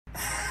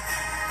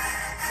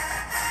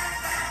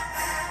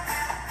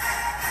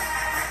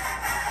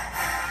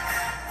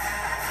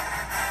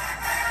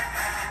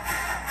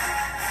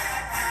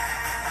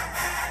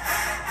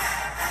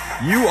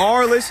You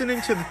are listening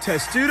to the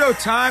Testudo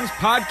Times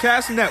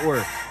Podcast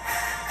Network.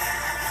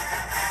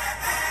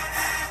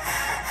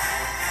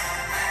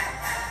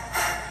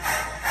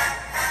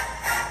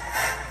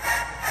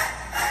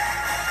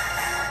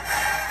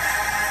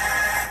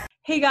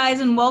 Hey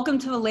guys, and welcome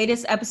to the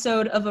latest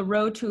episode of A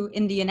Road to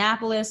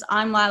Indianapolis.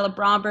 I'm Lila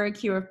Bromberg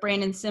here with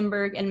Brandon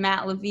Simberg and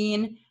Matt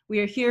Levine. We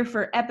are here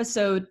for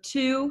episode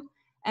 2,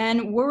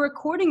 and we're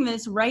recording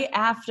this right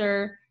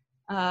after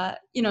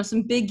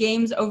some big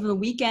games over the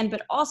weekend,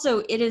 but also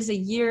it is a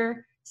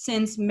year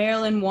since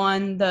Maryland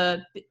won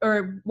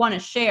a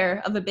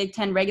share of a Big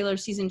Ten regular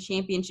season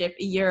championship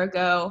a year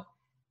ago.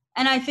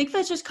 And I think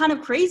that's just kind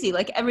of crazy.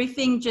 Like,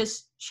 everything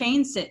just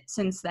changed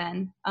since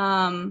then.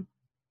 And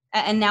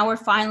now we're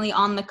finally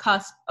on the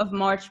cusp of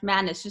March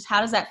Madness. Just how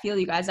does that feel,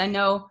 you guys? I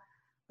know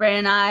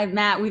Brandon and I,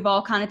 Matt, we've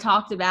all kind of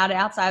talked about it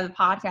outside of the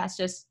podcast,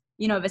 just,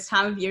 this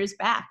time of year is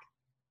back.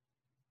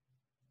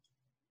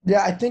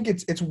 Yeah, I think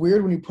it's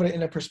weird when you put it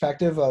in a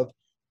perspective of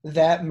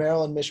that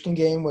Maryland-Michigan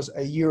game was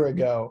a year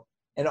ago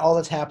and all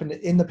that's happened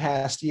in the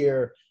past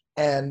year.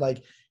 And,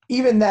 like,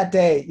 even that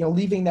day,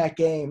 leaving that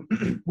game,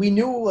 we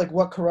knew, like,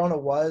 what Corona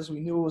was. We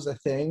knew it was a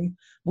thing.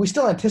 We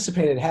still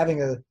anticipated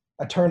having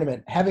a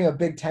tournament, having a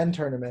Big Ten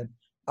tournament.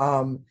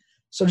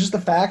 So just the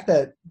fact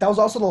that was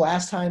also the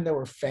last time there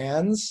were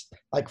fans,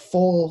 like a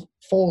full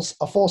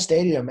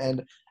stadium.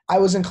 And I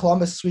was in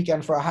Columbus this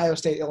weekend for Ohio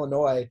State,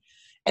 Illinois,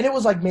 and it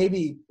was like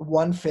maybe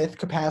 1/5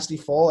 capacity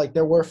full. Like,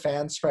 there were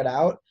fans spread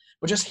out,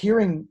 but just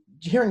hearing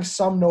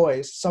some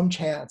noise, some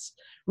chants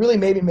really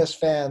made me miss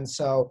fans.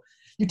 So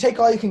you take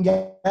all you can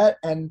get,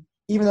 and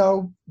even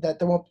though that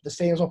the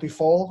stadiums won't be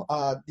full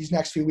these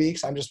next few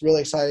weeks, I'm just really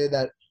excited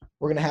that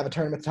we're going to have a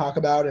tournament to talk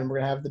about, and we're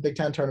going to have the Big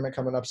Ten tournament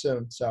coming up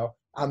soon. So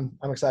I'm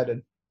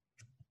excited.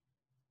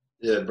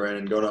 Yeah,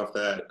 Brandon, going off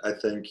that, I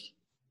think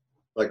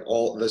like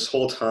all this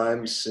whole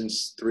time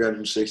since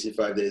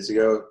 365 days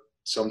ago,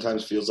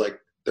 sometimes feels like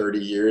 30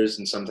 years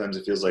and sometimes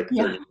it feels like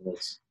 30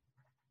 minutes.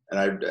 And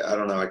I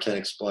don't know, I can't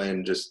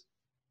explain, just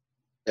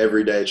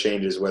every day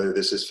changes, whether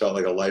this has felt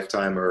like a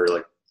lifetime or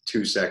like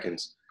 2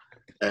 seconds.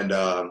 And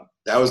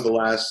that was the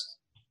last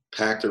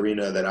packed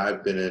arena that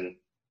I've been in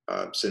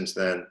since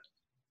then.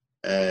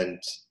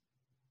 And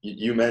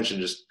you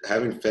mentioned just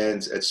having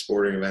fans at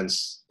sporting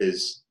events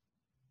is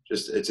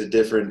just, it's a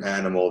different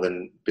animal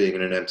than being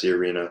in an empty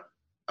arena.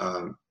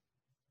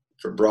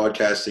 For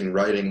broadcasting,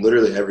 writing,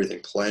 literally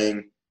everything,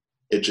 playing,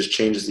 it just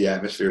changes the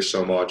atmosphere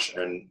so much.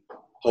 And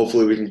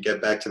hopefully we can get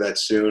back to that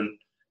soon.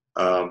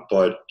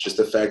 But just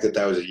the fact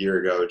that was a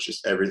year ago, it's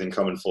just everything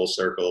coming full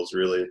circle is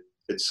really,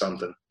 it's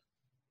something.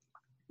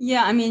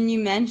 Yeah, I mean, you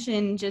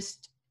mentioned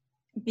just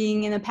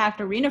being in a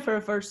packed arena for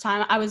the first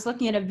time. I was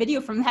looking at a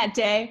video from that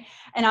day,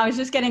 and I was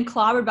just getting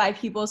clobbered by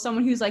people.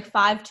 Someone who's like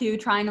 5'2",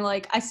 trying to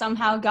I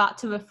somehow got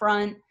to the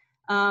front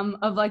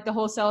of like the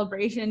whole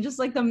celebration, just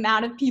like the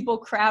amount of people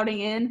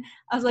crowding in.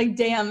 I was like,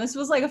 damn, this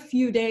was like a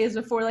few days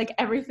before like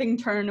everything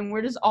turned and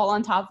we're just all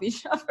on top of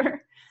each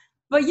other.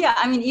 But yeah,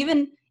 I mean,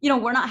 even,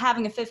 we're not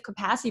having a 5th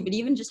capacity, but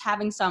even just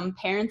having some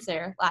parents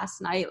there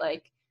last night,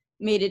 like,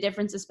 made a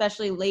difference,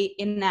 especially late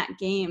in that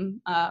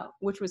game,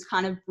 which was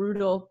kind of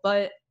brutal.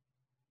 But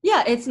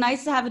yeah, it's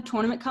nice to have a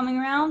tournament coming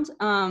around.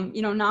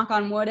 Knock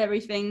on wood,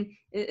 everything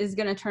is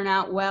going to turn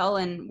out well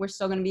and we're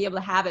still going to be able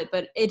to have it.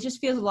 But it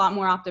just feels a lot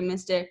more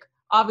optimistic.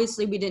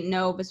 Obviously, we didn't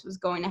know this was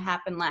going to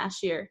happen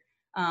last year,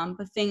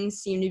 but things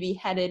seem to be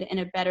headed in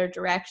a better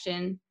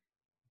direction.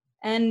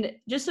 And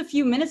just a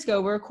few minutes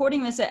ago, we're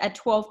recording this at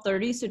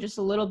 12:30, so just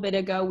a little bit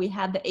ago, we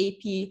had the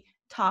AP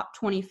Top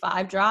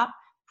 25 drop.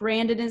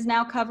 Brandon is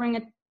now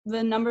covering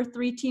the number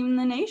 3 team in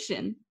the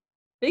nation.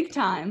 Big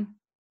time.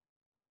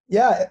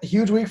 Yeah, a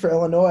huge week for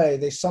Illinois.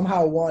 They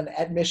somehow won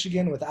at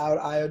Michigan without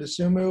Ayo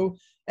Dosunmu,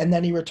 and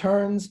then he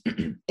returns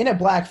in a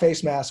black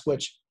face mask,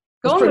 which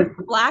going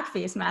with black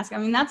face mask. I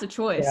mean, that's a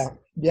choice.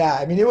 Yeah.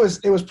 I mean, it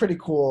was pretty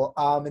cool.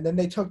 And then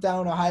they took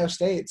down Ohio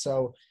State,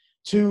 so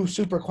 2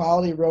 super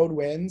quality road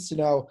wins.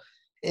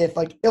 If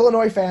like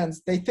Illinois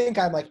fans, they think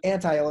I'm like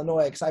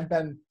anti-Illinois because I've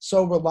been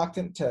so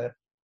reluctant to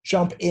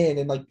jump in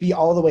and like be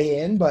all the way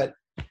in, but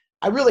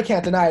I really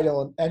can't deny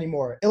it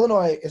anymore.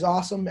 Illinois is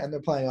awesome, and they're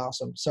playing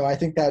awesome. So I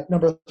think that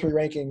number 3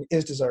 ranking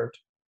is deserved.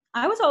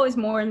 I was always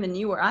more in than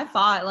you were. I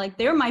thought like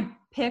they were my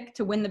pick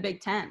to win the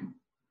Big Ten.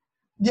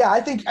 Yeah,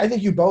 I think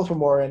you both were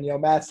more in.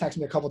 Matt's texted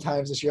me a couple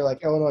times this year,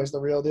 like, Illinois is the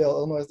real deal.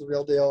 Illinois is the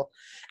real deal.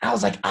 And I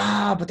was like,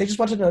 but they just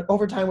went to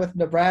overtime with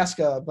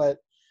Nebraska. But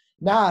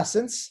nah,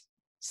 since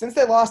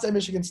they lost at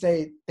Michigan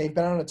State, they've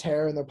been on a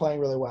tear and they're playing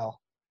really well.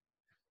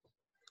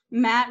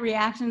 Matt,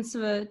 reactions to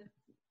the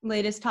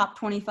latest top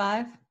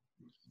 25?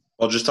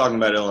 Well, just talking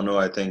about Illinois,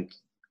 I think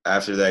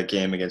after that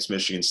game against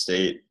Michigan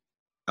State,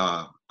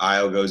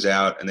 Iowa goes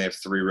out and they have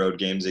 3 road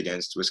games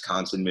against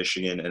Wisconsin,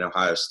 Michigan, and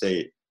Ohio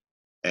State.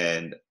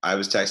 And I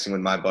was texting with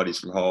my buddies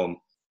from home.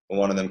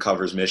 One of them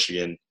covers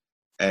Michigan,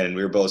 and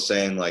we were both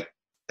saying, like,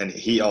 and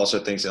he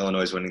also thinks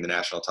Illinois is winning the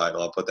national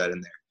title. I'll put that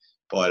in there.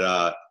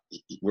 But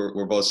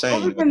we're both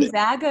saying. Over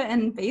Gonzaga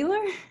and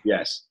Baylor?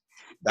 Yes.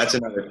 That's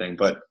another thing.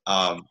 But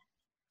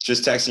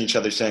just texting each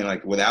other saying,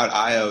 like, without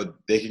Io,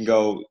 they can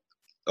go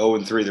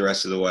 0-3 the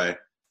rest of the way,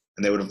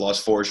 and they would have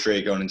lost 4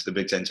 straight going into the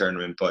Big Ten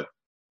tournament. But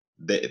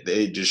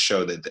they just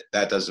show that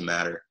that doesn't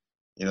matter.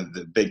 You know,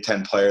 the Big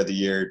Ten Player of the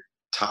Year,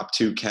 top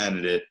 2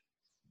 candidate,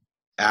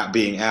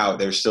 being out,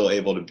 they're still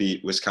able to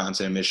beat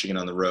Wisconsin and Michigan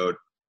on the road.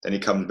 Then he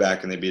comes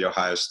back and they beat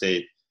Ohio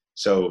State.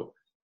 So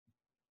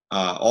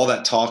all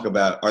that talk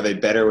about are they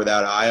better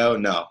without Io?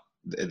 No,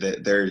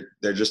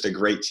 they're just a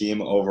great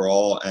team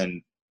overall,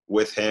 and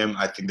with him,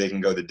 I think they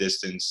can go the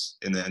distance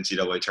in the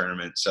NCAA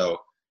tournament. So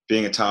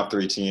being a top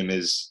 3 team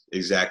is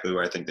exactly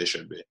where I think they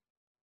should be.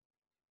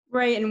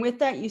 Right, and with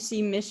that, you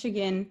see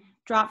Michigan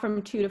drop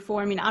from 2 to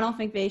 4. I mean, I don't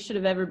think they should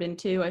have ever been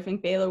 2. I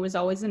think Baylor was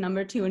always the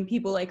number 2, and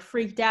people like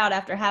freaked out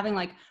after having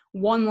like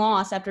 1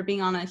 loss after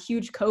being on a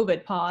huge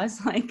COVID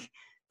pause. Like,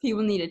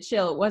 people need to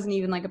chill. It wasn't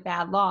even like a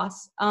bad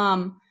loss.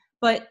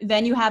 But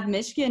then you have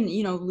Michigan,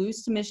 you know,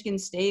 lose to Michigan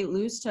State,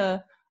 lose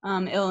to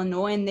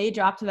Illinois, and they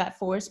drop to that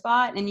 4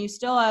 spot. And you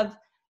still have,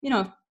 you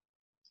know,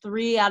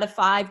 3 out of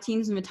 5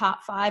 teams in the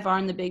top 5 are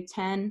in the Big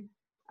Ten.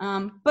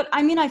 But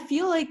I mean, I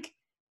feel like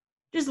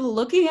just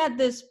looking at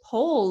this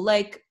poll,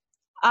 like,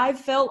 I've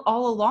felt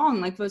all along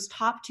like those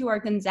top 2 are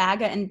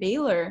Gonzaga and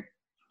Baylor.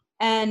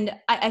 And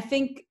I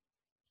think,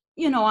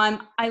 you know,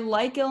 I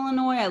like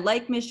Illinois, I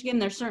like Michigan.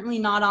 They're certainly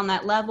not on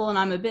that level, and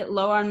I'm a bit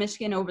lower on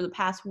Michigan over the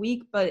past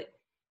week, but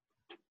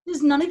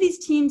does none of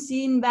these teams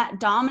seem that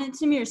dominant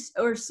to me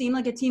or seem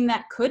like a team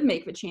that could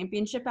make the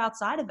championship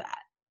outside of that?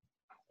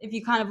 If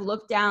you kind of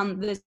look down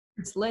this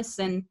list,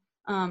 and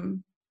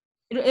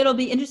it'll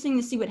be interesting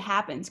to see what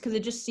happens, because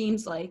it just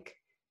seems like,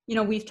 you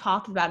know, we've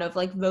talked about of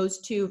like those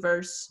 2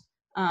 versus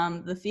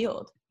the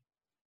field.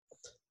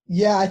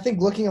 Yeah, I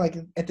think looking like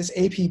at this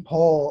AP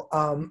poll,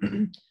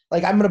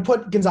 like I'm going to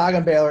put Gonzaga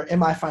and Baylor in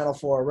my Final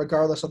Four,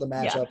 regardless of the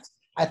matchups. Yeah.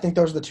 I think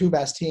those are the 2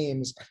 best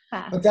teams.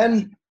 But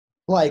then,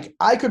 like,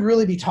 I could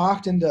really be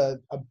talked into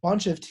a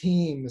bunch of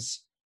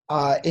teams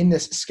in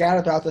this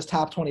scattered throughout this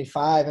top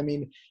 25. I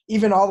mean,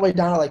 even all the way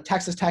down to like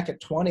Texas Tech at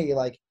 20,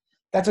 like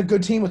that's a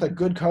good team with a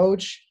good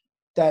coach.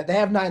 That they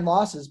have 9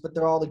 losses, but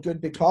they're all the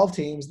good Big 12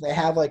 teams. They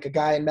have like a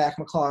guy in Mac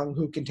McClung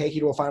who can take you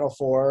to a Final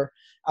Four.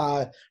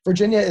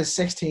 Virginia is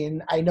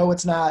 16. I know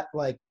it's not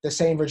like the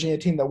same Virginia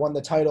team that won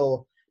the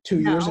title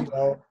 2 years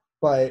ago,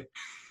 but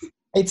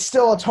it's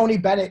still a Tony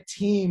Bennett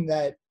team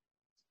that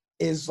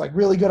is like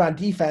really good on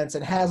defense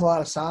and has a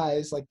lot of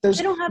size. Like they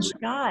don't have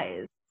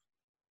guys.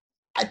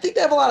 I think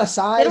they have a lot of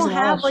size. They don't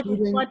have like a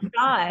clutch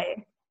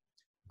guy.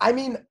 I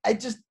mean,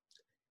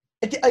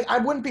 I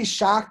wouldn't be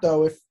shocked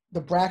though if the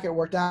bracket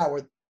worked out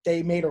where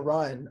they made a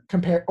run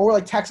or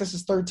like Texas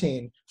is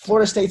 13,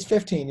 Florida State's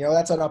 15, you know,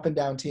 that's an up and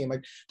down team.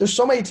 Like there's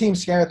so many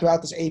teams scattered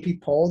throughout this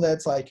AP poll that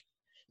it's like,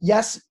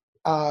 yes,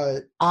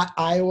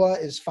 Iowa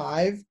is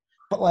 5,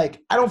 but like,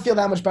 I don't feel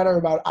that much better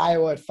about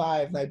Iowa at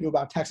 5 than I do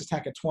about Texas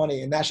Tech at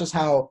 20. And that's just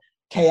how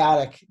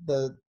chaotic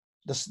the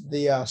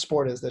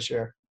sport is this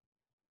year.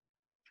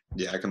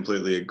 Yeah, I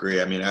completely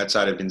agree. I mean,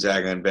 outside of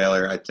Gonzaga and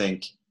Baylor, I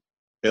think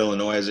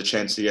Illinois has a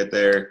chance to get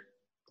there.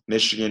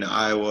 Michigan,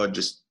 Iowa,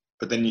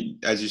 but then,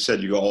 as you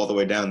said, you go all the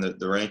way down the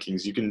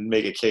rankings. You can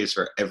make a case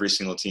for every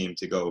single team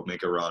to go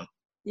make a run.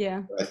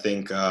 Yeah. I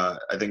think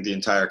the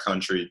entire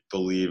country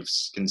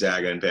believes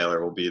Gonzaga and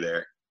Baylor will be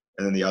there,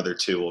 and then the other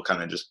 2 will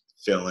kind of just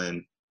fill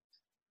in.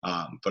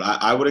 But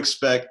I would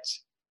expect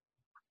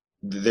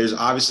there's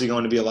obviously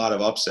going to be a lot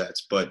of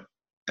upsets, but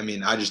I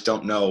mean, I just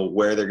don't know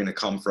where they're going to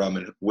come from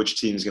and which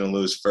team is going to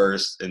lose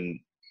first. And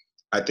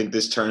I think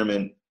this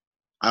tournament,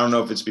 I don't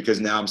know if it's because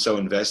now I'm so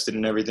invested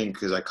in everything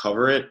because I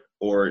cover it,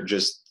 or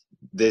just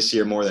this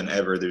year more than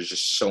ever, there's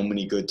just so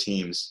many good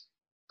teams.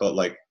 But,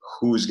 like,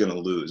 who's going to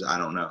lose? I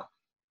don't know.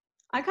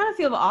 I kind of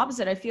feel the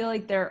opposite. I feel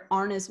like there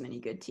aren't as many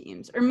good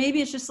teams. Or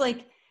maybe it's just,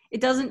 like, it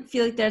doesn't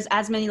feel like there's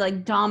as many,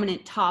 like,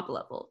 dominant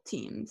top-level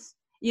teams.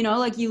 You know,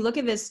 like, you look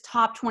at this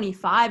top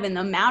 25 and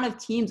the amount of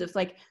teams with,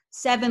 like,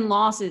 7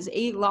 losses,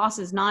 8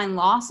 losses, 9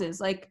 losses.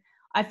 Like,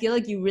 I feel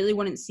like you really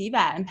wouldn't see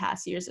that in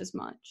past years as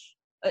much.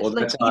 Well,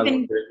 that's how I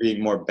want it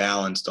being more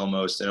balanced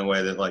almost in a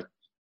way that, like,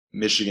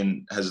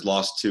 Michigan has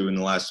lost 2 in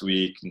the last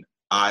week, and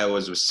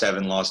Iowa's a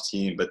 7-loss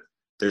team, but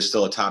they're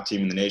still a top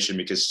team in the nation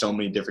because so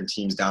many different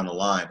teams down the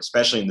line,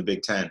 especially in the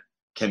Big Ten,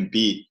 can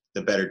beat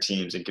the better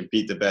teams and can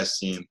beat the best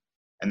team.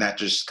 And that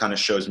just kind of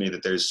shows me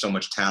that there's so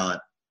much talent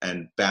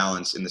and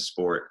balance in the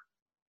sport,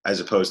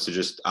 as opposed to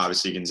just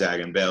obviously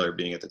Gonzaga and Baylor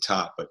being at the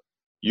top. But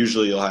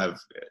usually you'll have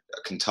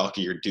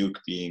Kentucky or Duke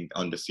being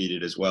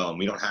undefeated as well, and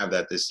we don't have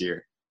that this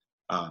year.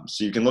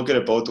 So you can look at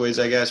it both ways,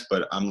 I guess,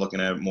 but I'm looking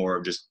at it more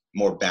of just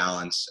more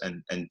balance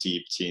and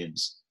deep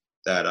teams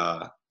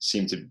that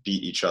seem to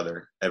beat each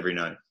other every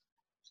night.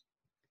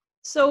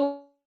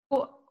 So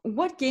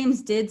what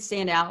games did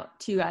stand out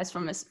to you guys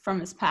from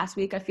this past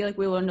week? I feel like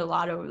we learned a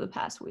lot over the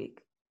past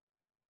week.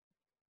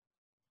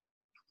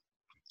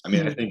 I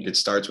mean, I think it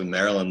starts with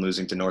Maryland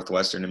losing to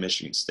Northwestern and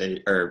Michigan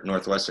State, or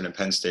Northwestern and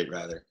Penn State,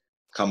 rather,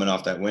 coming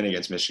off that win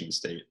against Michigan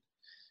State.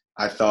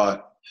 I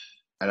thought,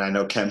 and I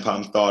know Ken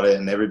Pom thought it,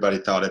 and everybody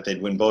thought it,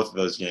 they'd win both of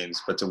those games,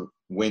 but to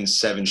win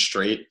 7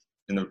 straight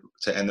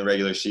to end the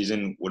regular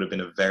season would have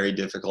been a very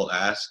difficult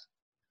ask.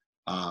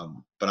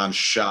 But I'm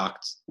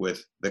shocked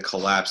with the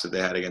collapse that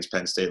they had against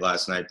Penn State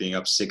last night, being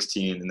up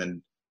 16 and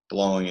then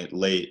blowing it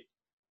late.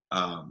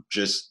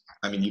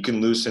 You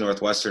can lose to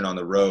Northwestern on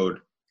the road,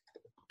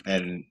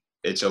 and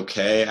it's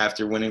okay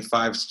after winning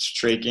 5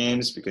 straight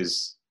games,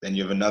 because then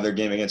you have another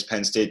game against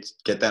Penn State to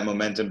get that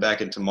momentum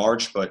back into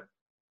March. But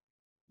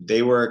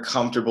they were a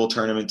comfortable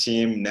tournament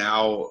team.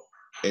 Now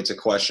it's a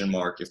question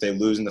mark. If they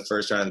lose in the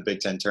first round of the Big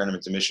Ten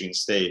tournament to Michigan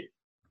State,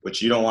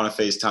 which you don't want to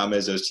face Tom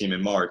Izzo's team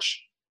in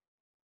March,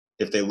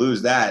 if they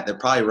lose that, they're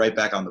probably right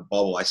back on the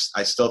bubble.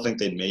 I still think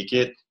they'd make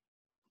it,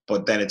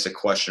 but then it's a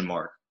question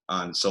mark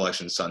on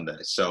Selection Sunday.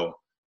 So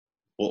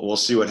we'll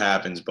see what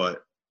happens,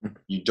 but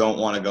you don't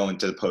want to go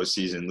into the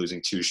postseason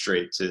losing 2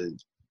 straight to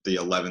the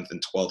 11th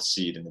and 12th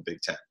seed in the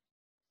Big Ten.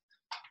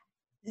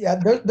 Yeah,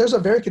 there's a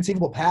very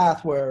conceivable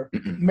path where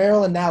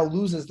Maryland now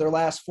loses their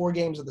last 4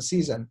 games of the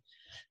season.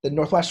 The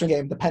Northwestern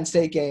game, the Penn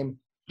State game,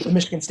 the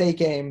Michigan State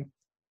game,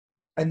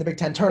 and the Big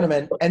Ten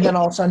tournament, and then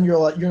all of a sudden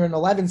you're an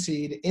 11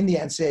 seed in the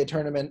NCAA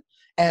tournament.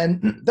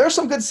 And there's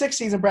some good 6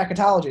 seeds in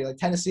bracketology. Like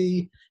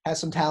Tennessee has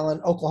some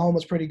talent.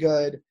 Oklahoma's pretty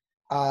good.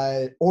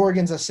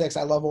 Oregon's a 6.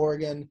 I love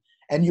Oregon.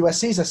 And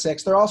USC's a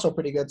 6. They're also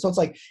pretty good. So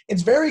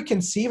it's very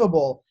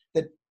conceivable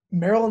that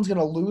Maryland's going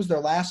to lose their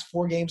last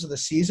 4 games of the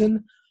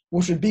season,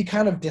 which would be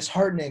kind of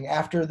disheartening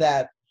after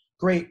that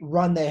great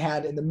run they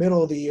had in the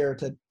middle of the year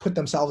to put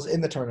themselves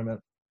in the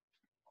tournament.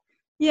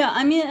 Yeah,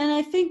 and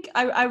I think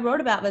I wrote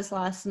about this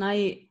last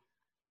night.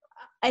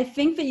 I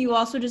think that you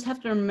also just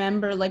have to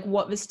remember,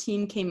 what this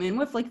team came in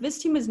with. This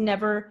team was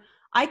never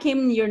 – I came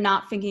in the year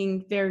not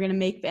thinking they were going to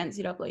make the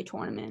NCAA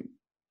tournament.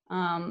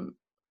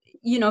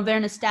 They're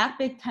in a stacked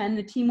Big Ten.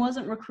 The team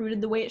wasn't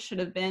recruited the way it should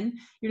have been.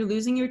 You're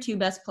losing your 2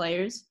 best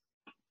players.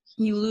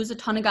 You lose a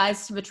ton of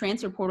guys to the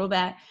transfer portal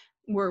that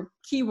were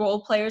key role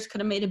players,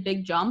 could have made a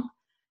big jump.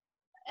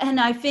 And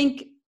I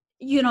think –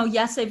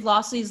 yes, they've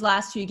lost these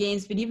last 2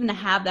 games, but even to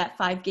have that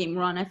 5-game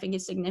run, I think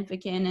is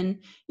significant. And,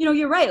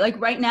 you're right.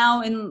 Right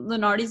now in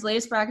Lenardi's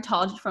latest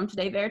bracketology from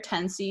today, they're a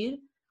 10 seed.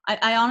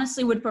 I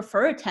honestly would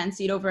prefer a 10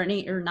 seed over an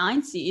 8 or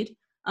 9 seed,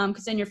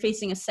 because then you're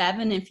facing a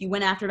 7. If you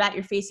win after that,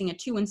 you're facing a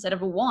 2 instead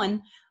of a 1.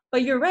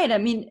 But you're right.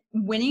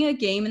 Winning a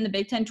game in the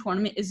Big Ten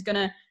tournament is going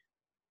to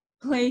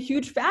play a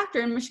huge factor.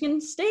 And Michigan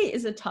State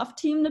is a tough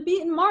team to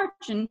beat in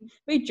March, and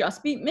they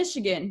just beat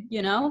Michigan.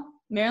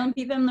 Maryland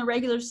beat them in the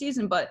regular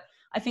season, but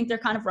I think they're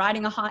kind of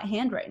riding a hot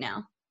hand right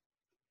now.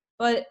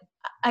 But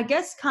I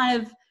guess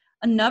kind of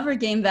another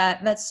game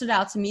that stood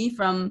out to me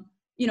from,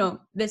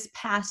 this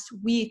past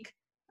week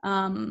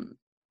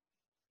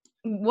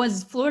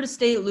was Florida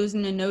State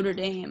losing to Notre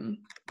Dame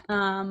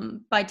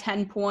by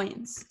 10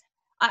 points.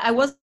 I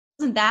wasn't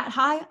that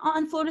high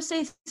on Florida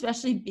State,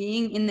 especially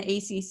being in the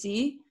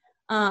ACC,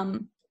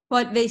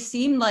 but they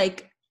seemed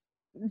like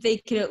they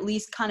could at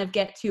least kind of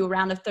get to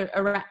round of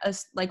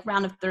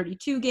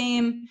 32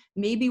 game,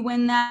 maybe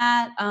win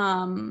that.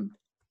 I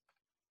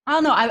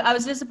don't know. I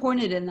was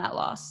disappointed in that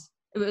loss.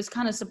 It was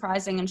kind of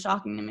surprising and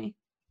shocking to me.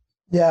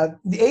 Yeah,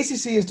 the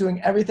ACC is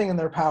doing everything in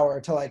their power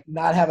to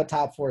not have a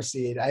top 4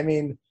 seed.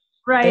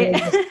 Right.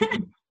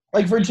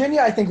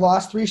 Virginia, I think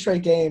lost 3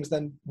 straight games,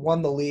 then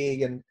won the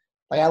league, and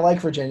I like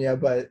Virginia,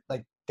 but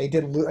they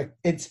did lose.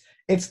 It's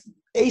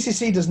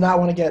ACC does not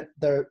want to get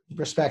the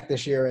respect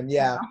this year, and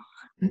yeah.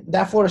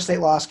 That Florida State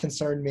loss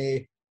concerned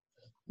me.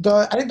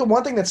 I think the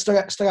one thing that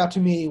stuck out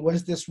to me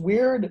was this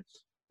weird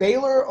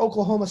Baylor,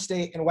 Oklahoma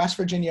State, and West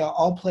Virginia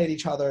all played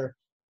each other.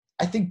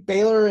 I think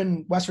Baylor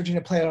and West Virginia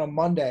played on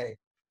Monday,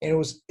 and it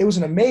was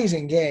an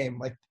amazing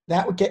game.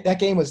 That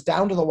game was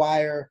down to the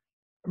wire.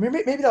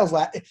 Maybe that was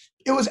last.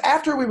 It was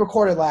after we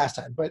recorded last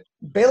time, but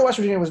Baylor, West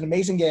Virginia was an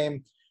amazing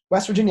game.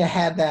 West Virginia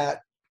had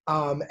that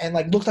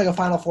and looked like a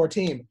Final Four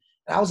team.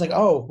 And I was like,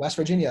 oh, West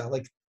Virginia,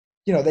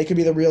 they could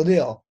be the real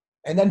deal.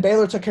 And then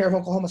Baylor took care of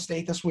Oklahoma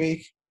State this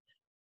week.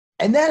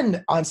 And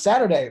then on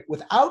Saturday,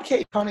 without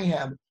Cade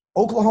Cunningham,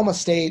 Oklahoma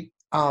State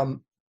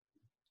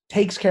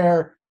takes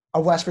care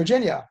of West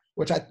Virginia,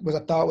 which I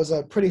thought was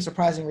a pretty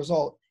surprising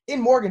result. In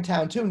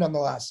Morgantown, too,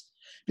 nonetheless.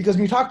 Because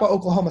when you talk about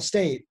Oklahoma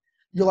State,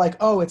 you're like,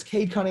 oh, it's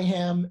Cade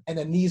Cunningham and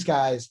then these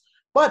guys.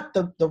 But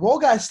the role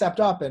guys stepped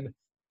up, and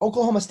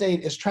Oklahoma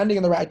State is trending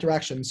in the right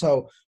direction.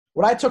 So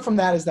what I took from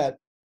that is that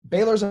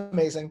Baylor's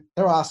amazing.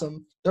 They're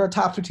awesome. They're a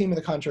top 2 team in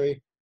the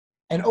country.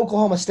 And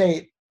Oklahoma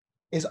State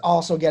is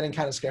also getting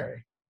kind of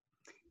scary.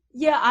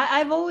 Yeah,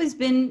 I've always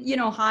been,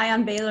 high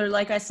on Baylor.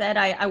 Like I said,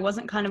 I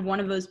wasn't kind of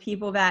one of those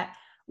people that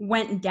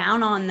went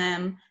down on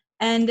them.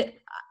 And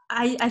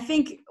I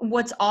think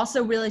what's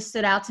also really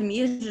stood out to me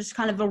is just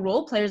kind of the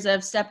role players that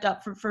have stepped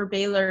up for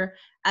Baylor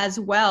as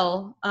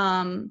well,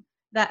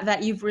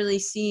 that you've really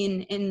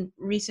seen in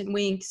recent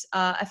weeks.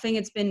 I think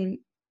it's been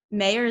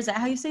Mayer. Is that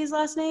how you say his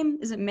last name?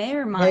 Is it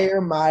Mayer or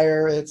Meyer?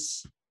 Meyer.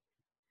 It's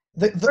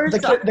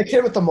the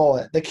kid with the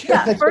mullet.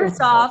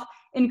 First off,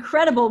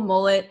 incredible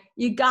mullet.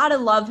 You got to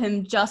love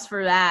him just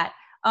for that.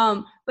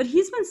 But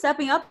he's been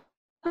stepping up.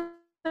 A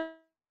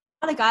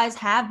lot of guys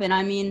have been.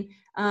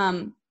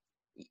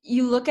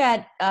 You look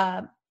at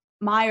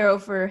Meyer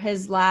over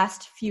his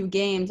last few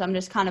games. I'm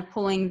just kind of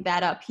pulling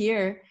that up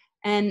here.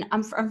 And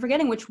I'm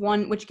forgetting which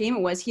game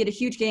it was. He had a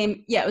huge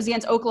game. Yeah, it was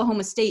against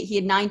Oklahoma State. He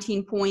had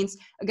 19 points.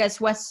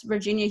 Against West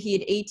Virginia, he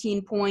had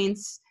 18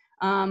 points.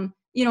 And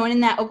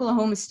in that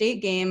Oklahoma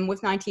State game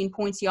with 19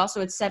 points, he also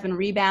had 7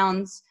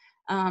 rebounds.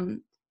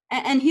 And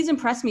he's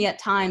impressed me at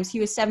times. He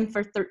was 7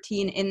 for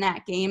 13 in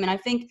that game. And I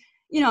think,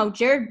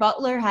 Jared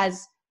Butler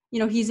has,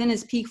 he's in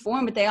his peak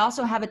form, but they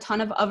also have a ton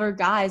of other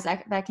guys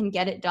that can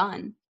get it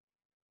done.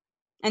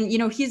 And,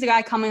 he's a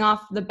guy coming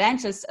off the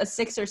bench, as a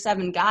 6 or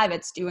 7 guy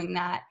that's doing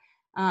that.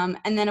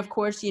 And then, of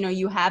course,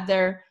 you have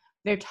their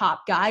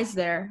top guys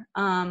there.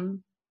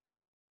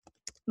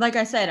 Like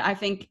I said, I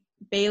think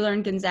Baylor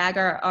and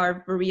Gonzaga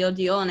are the real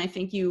deal. And I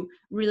think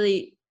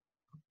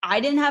I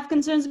didn't have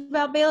concerns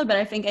about Baylor, but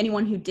I think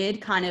anyone who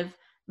did, kind of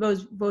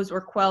those were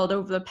quelled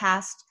over the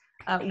past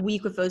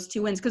week with those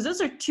 2 wins. Because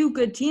those are 2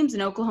 good teams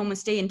in Oklahoma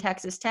State and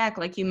Texas Tech.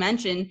 Like you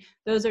mentioned,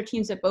 those are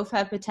teams that both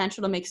have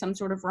potential to make some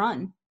sort of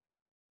run.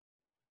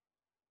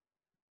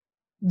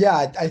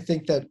 Yeah, I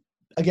think that,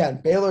 again,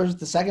 Baylor's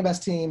the second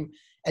best team,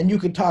 and you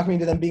could talk me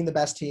into them being the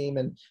best team,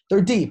 and they're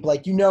deep.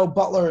 Like,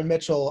 Butler and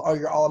Mitchell are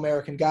your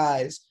All-American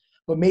guys,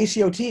 but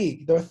Macy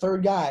Teague, their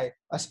third guy,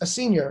 a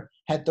senior,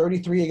 had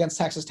 33 against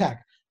Texas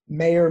Tech.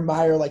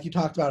 Meyer, like you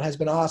talked about, has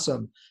been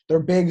awesome. Their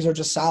bigs are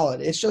just solid.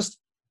 It's just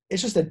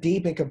a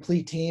deep and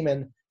complete team,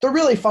 and they're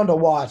really fun to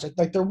watch.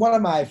 Like, they're one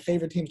of my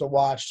favorite teams to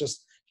watch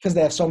just because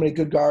they have so many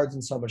good guards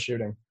and so much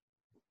shooting.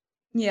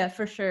 Yeah,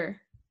 for sure.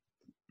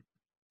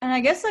 And I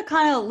guess that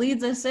kind of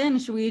leads us in.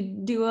 Should we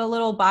do a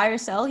little buy or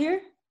sell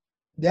here?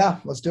 Yeah,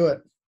 let's do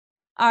it.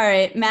 All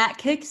right, Matt,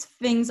 kicks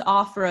things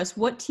off for us.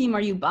 What team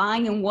are you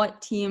buying and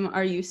what team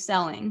are you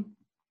selling?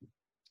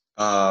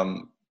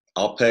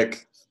 I'll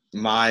pick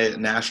my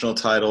national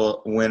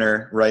title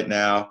winner right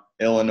now,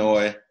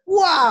 Illinois.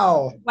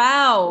 Wow.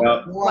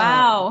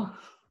 Wow.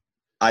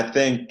 I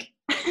think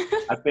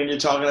you're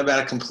talking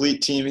about a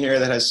complete team here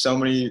that has so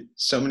many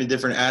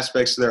different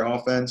aspects to their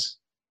offense.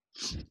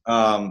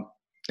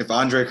 If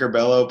Andre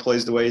Curbelo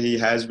plays the way he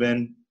has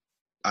been,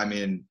 I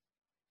mean,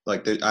 I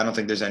don't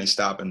think there's any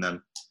stopping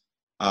them.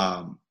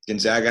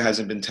 Gonzaga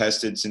hasn't been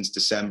tested since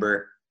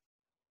December,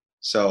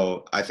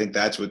 so I think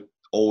that's what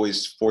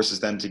always forces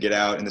them to get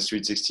out in the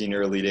Sweet 16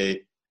 or Elite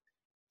Eight.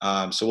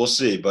 So we'll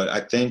see. But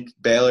I think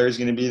Baylor is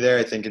going to be there.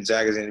 I think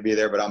Gonzaga is going to be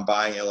there, but I'm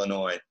buying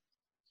Illinois.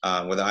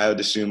 With Ayo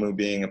Dosunmu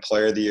being a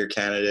Player of the Year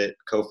candidate,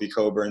 Kofi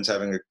Coburn's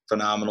having a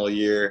phenomenal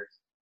year,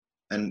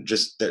 and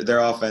just their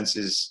offense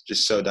is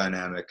just so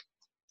dynamic.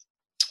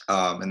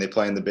 And they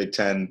play in the Big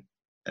Ten,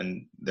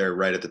 and they're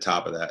right at the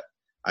top of that.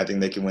 I think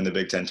they can win the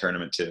Big Ten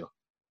tournament too.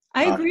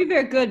 I agree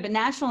they're good, but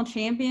national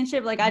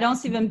championship, I don't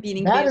see them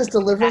beating. Matt is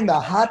delivering the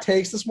hot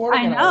takes this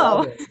morning. I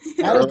know.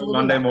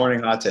 Monday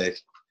morning hot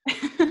take.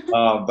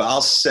 But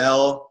I'll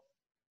sell.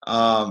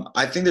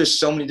 I think there's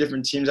so many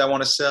different teams I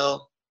want to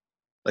sell.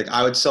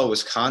 I would sell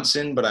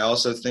Wisconsin, but I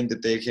also think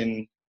that they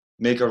can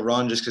make a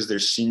run just because they're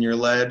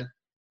senior-led.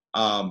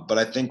 But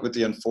I think with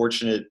the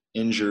unfortunate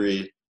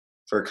injury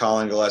for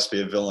Colin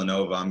Gillespie of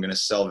Villanova, I'm going to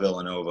sell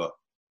Villanova.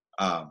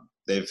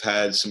 They've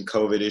had some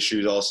COVID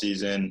issues all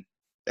season.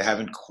 They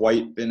haven't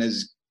quite been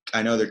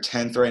I know they're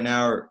 10th right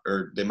now,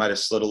 or they might have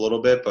slid a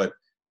little bit, but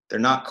they're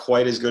not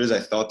quite as good as I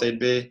thought they'd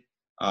be.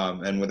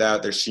 And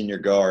without their senior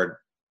guard,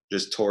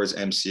 just tore his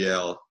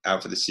MCL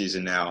out for the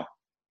season now,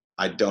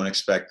 I don't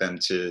expect them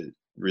to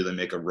really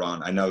make a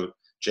run. I know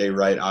Jay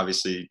Wright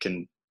obviously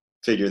can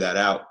figure that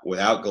out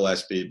without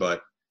Gillespie,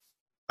 but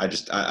I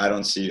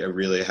don't see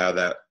really how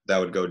that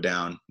would go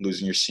down,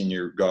 losing your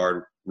senior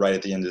guard right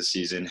at the end of the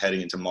season,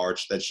 heading into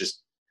March. That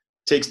just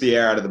takes the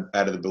air out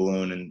of the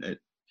balloon, and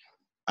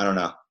I don't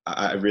know.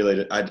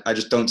 I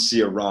just don't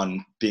see a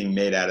run being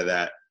made out of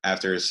that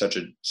after such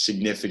a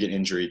significant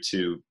injury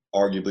to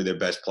arguably their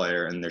best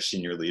player and their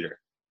senior leader.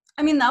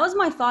 I mean, that was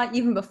my thought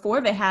even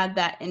before they had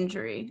that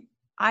injury.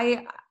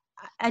 I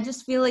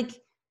just feel like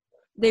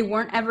they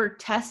weren't ever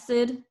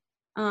tested.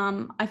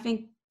 I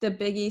think the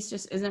Big East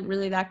just isn't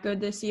really that good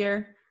this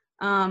year.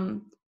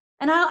 And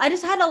I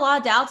just had a lot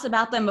of doubts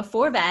about them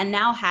before that, and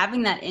now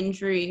having that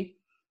injury,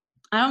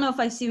 I don't know if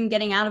I see them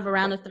getting out of a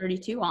round of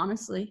 32,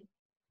 honestly.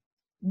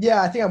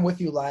 Yeah, I think I'm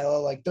with you,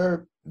 Lila.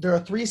 They're a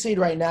 3 seed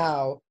right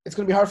now. It's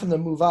going to be hard for them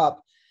to move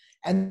up.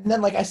 And then,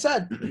 like I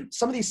said,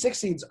 some of these 6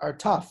 seeds are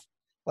tough.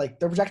 They're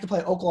projected to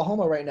play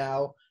Oklahoma right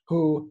now,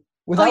 who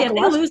without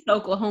Gillespie, they lose to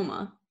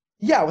Oklahoma.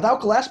 Yeah, without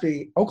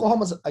Gillespie,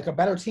 Oklahoma's a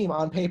better team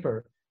on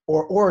paper.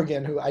 Or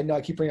Oregon, who I know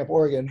I keep bringing up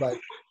Oregon, but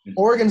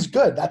Oregon's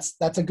good.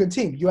 That's a good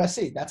team.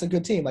 USC, that's a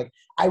good team.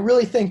 I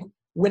really think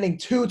winning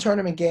 2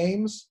 tournament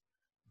games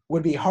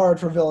would be hard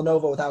for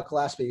Villanova without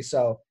Gillespie.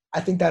 So I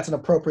think that's an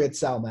appropriate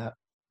sell, Matt.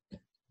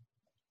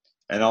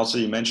 And also,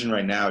 you mentioned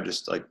right now,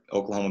 just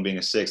Oklahoma being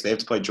a 6, they have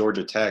to play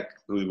Georgia Tech,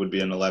 who would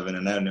be an 11.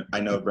 And then I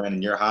know,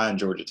 Brandon, you're high on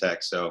Georgia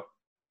Tech, so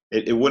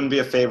it wouldn't be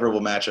a favorable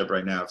matchup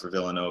right now for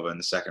Villanova in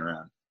the second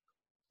round.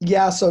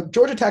 Yeah, so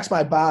Georgia Tech's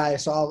my buy,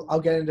 so I'll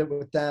get into it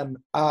with them.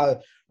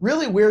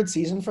 Really weird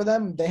season for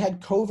them. They had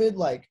COVID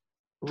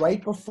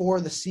right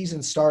before the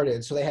season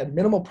started, so they had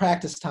minimal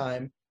practice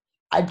time.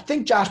 I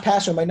think Josh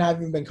Pastner might not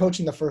have even been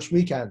coaching the first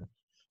weekend.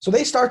 So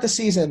they start the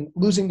season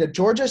losing to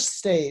Georgia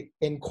State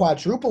in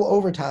quadruple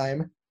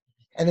overtime,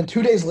 and then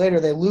 2 days later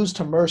they lose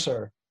to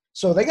Mercer.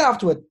 So they got off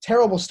to a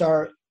terrible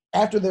start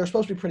after they were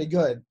supposed to be pretty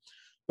good.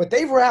 But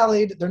they've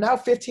rallied. They're now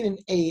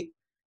 15-8.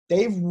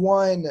 They've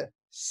won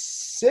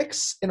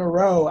 6 in a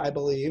row, I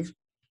believe,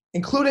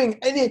 including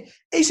 – and the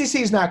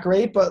ACC is not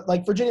great, but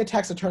like Virginia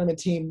Tech's a tournament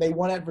team. They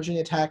won at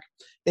Virginia Tech.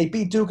 They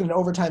beat Duke in an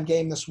overtime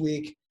game this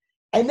week.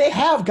 And they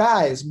have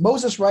guys.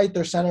 Moses Wright,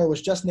 their center,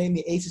 was just named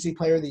the ACC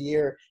Player of the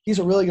Year. He's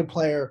a really good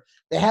player.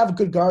 They have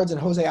good guards in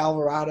Jose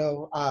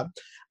Alvarado.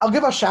 I'll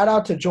give a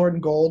shout-out to Jordan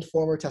Gold,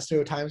 former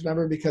Testudo Times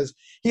member, because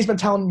he's been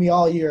telling me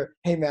all year,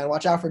 hey, man,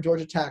 watch out for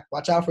Georgia Tech.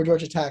 Watch out for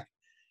Georgia Tech.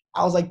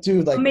 I was like,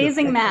 dude.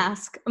 Amazing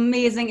mask.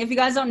 Amazing. If you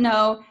guys don't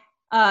know,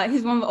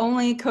 he's one of the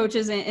only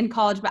coaches in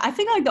college, but I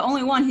think like the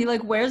only one. He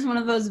like wears one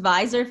of those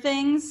visor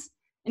things.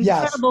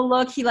 Incredible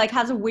look. He like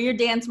has a weird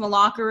dance in the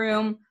locker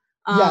room.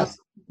 Yes.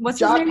 What's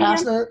Josh his name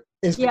Pastner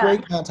is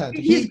great content.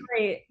 He's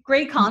great.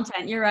 Great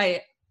content. You're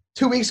right.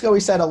 2 weeks ago, he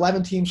said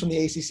 11 teams from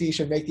the ACC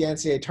should make the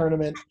NCAA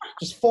tournament.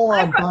 Just full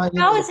on buying.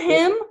 That was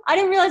him? I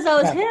didn't realize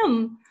that was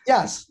him.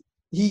 Yes.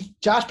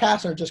 Josh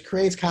Pastner just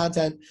creates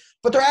content,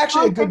 but they're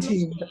actually a good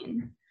team.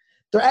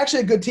 They're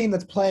actually a good team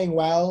that's playing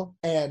well,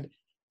 and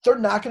they're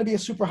not going to be a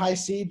super high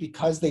seed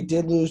because they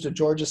did lose to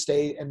Georgia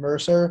State and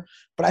Mercer.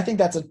 But I think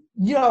that's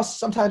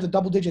sometimes a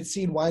double-digit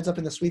seed winds up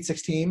in the Sweet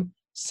 16.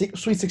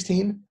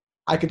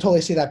 I could totally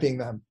see that being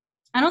them.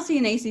 I don't see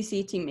an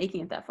ACC team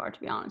making it that far, to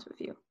be honest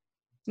with you.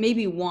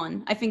 Maybe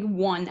one. I think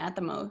one at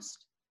the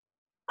most.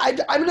 I'm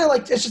gonna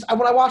it's just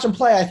when I watch them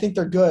play, I think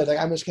they're good. Like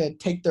I'm just gonna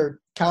take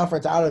their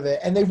conference out of it,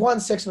 and they've won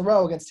 6 in a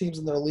row against teams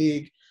in their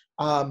league.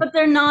 But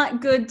they're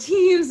not good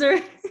teams, or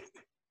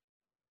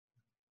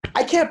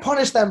I can't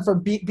punish them for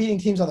beating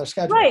teams on their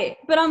schedule. Right,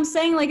 but I'm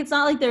saying like it's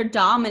not like they're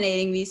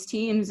dominating these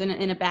teams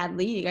in a bad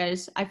league.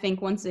 I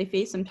think once they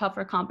face some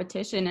tougher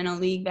competition in a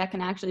league that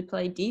can actually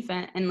play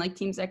defense and like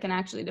teams that can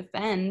actually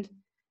defend,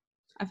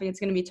 I think it's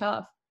going to be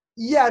tough.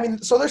 Yeah, I mean,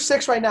 so their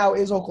 6 right now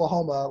is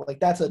Oklahoma. Like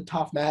that's a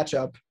tough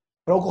matchup,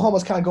 but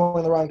Oklahoma's kind of going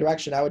in the wrong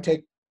direction. I would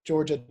take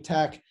Georgia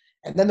Tech,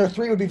 and then their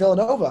 3 would be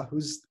Villanova,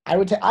 who's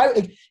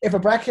if a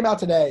bracket came out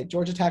today,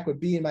 Georgia Tech would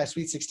be in my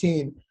Sweet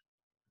 16,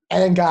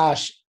 and then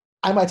gosh.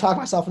 I might talk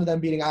myself into them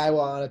beating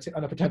Iowa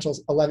on a potential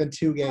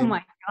 11-2 game. Oh,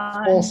 my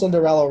God. Full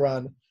Cinderella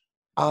run.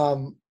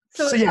 So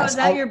yes, is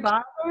that your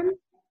buy then?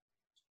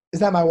 Is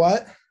that my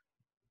what?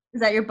 Is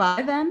that your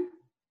buy then?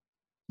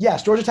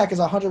 Yes, Georgia Tech is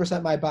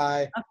 100% my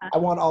buy. Okay. I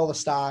want all the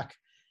stock.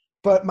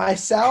 But my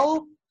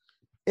sell,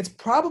 it's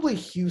probably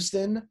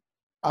Houston.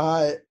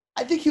 I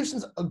think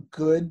Houston's a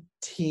good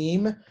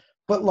team.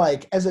 But,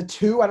 like, as a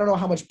 2, I don't know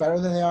how much better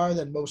they are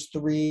than most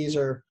 3s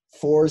or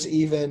 4s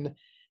even.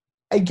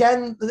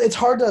 Again, it's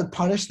hard to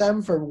punish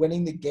them for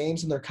winning the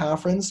games in their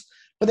conference,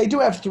 but they do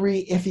have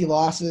 3 iffy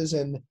losses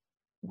in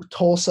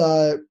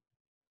Tulsa,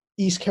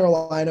 East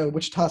Carolina, and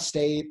Wichita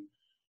State.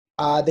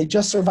 They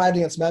just survived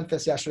against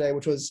Memphis yesterday,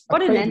 which was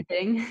an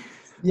ending.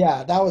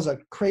 Yeah, that was a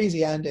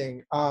crazy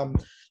ending.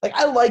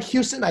 I like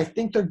Houston. I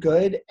think they're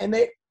good, and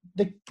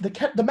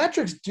the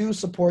metrics do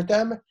support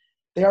them.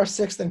 They are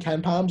 6th in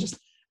KenPom. Just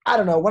I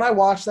don't know. When I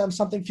watch them,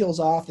 something feels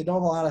off. They don't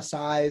have a lot of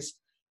size.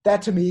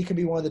 That, to me, could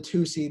be one of the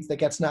 2 seeds that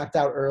gets knocked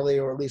out early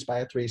or at least by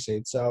a 3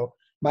 seed. So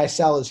my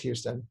sell is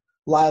Houston.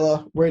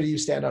 Lila, where do you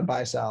stand on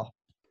buy sell?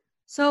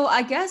 So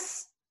I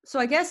guess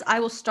I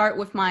will start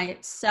with my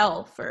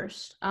sell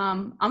first.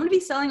 I'm going to be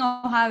selling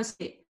Ohio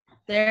State.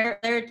 They're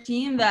a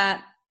team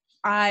that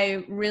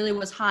I really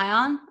was high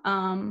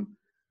on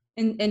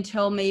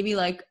until maybe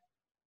like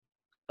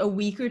a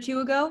week or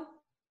 2 ago.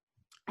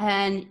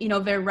 And,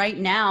 they're right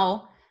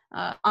now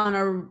on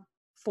a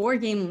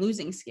 4-game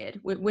losing skid,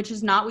 which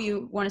is not what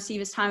you want to see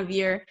this time of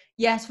year.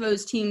 Yes,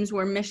 those teams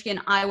were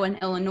Michigan, Iowa, and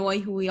Illinois,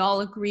 who we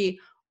all agree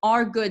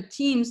are good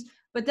teams,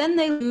 but then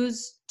they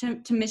lose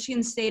to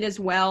Michigan State as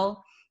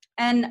well.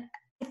 And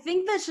I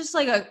think that's just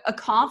like a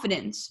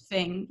confidence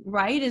thing,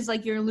 right? Is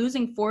like you're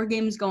losing 4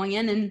 games going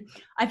in. And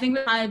I think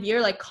this time of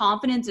year, like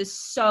confidence is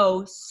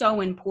so, so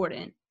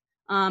important.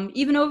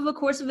 Even over the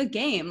course of a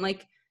game,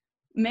 like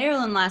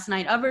Maryland last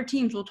night, other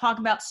teams will talk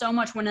about so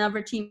much when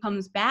another team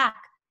comes back.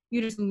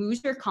 You just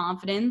lose your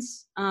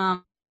confidence,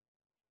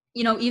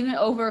 even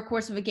over a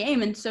course of a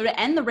game. And so to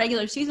end the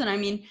regular season, I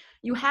mean,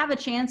 you have a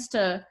chance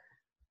to,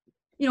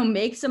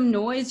 make some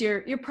noise.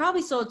 You're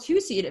probably still a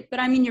 2 seed, but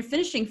I mean, you're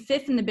finishing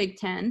 5th in the Big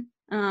Ten.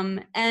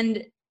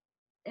 And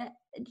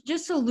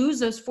just to lose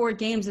those 4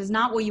 games is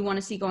not what you want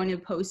to see going into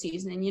the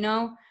postseason. And,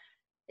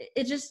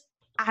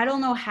 I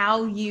don't know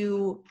how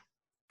you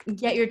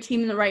get your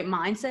team in the right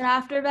mindset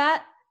after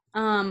that.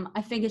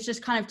 I think it's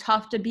just kind of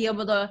tough to be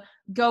able to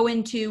go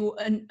into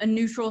a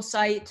neutral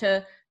site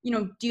to,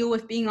 deal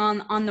with being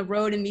on the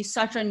road and be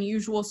such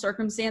unusual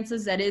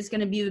circumstances that is going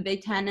to be the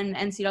Big Ten and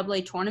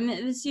NCAA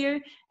tournament this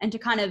year, and to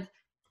kind of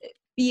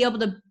be able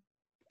to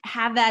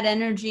have that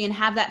energy and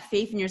have that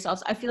faith in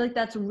yourselves. I feel like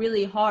that's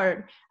really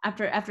hard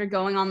after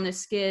going on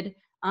this skid.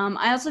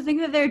 I also think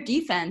that their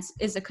defense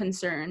is a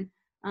concern.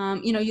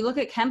 You look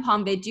at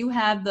KenPom, they do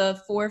have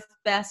the 4th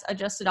best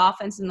adjusted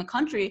offense in the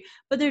country,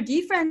 but their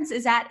defense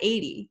is at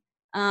 80.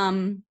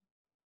 And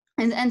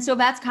so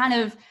that's kind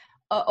of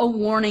a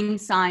warning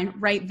sign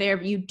right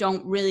there you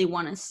don't really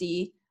want to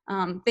see.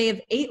 They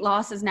have 8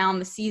 losses now in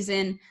the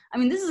season. I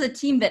mean, this is a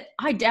team that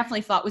I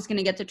definitely thought was going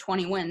to get to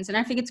 20 wins, and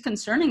I think it's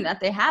concerning that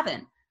they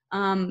haven't.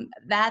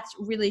 That's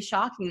really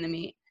shocking to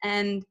me.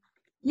 And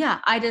yeah,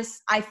 I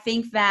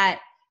think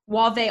that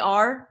while they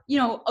are,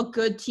 a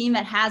good team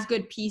that has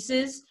good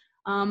pieces,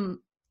 I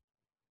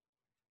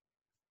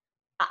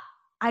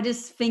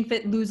just think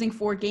that losing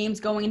 4 games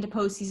going into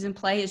postseason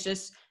play is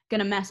just going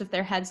to mess with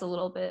their heads a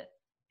little bit.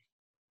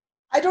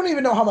 I don't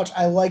even know how much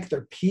I like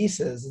their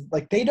pieces.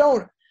 Like, they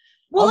don't.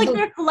 Well, like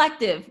their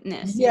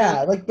collectiveness.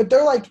 Yeah, but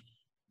they're like,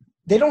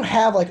 they don't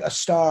have like a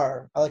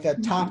star, like a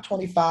top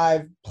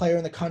 25 player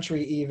in the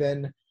country,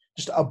 even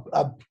just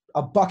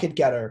a bucket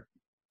getter.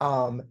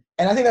 And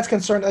I think that's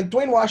concerning. Like,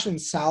 Dwayne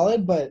Washington's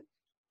solid, but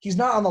he's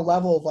not on the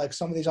level of like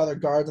some of these other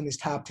guards on these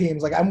top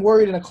teams. Like, I'm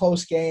worried in a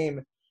close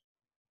game,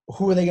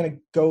 who are they going to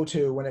go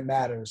to when it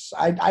matters?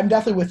 I'm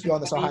definitely with you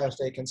on this Ohio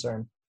State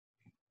concern.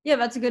 Yeah,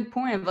 that's a good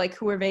point of like,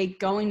 who are they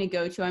going to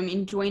go to? I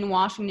mean, Dwayne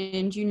Washington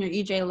and Junior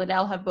E.J.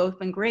 Liddell have both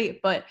been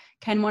great, but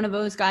can one of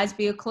those guys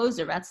be a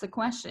closer? That's the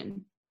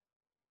question.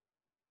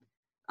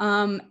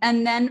 And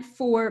then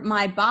for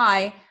my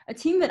bye, a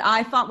team that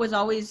I thought was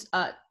always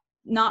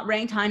not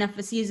ranked high enough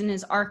this season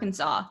is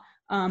Arkansas.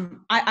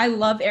 I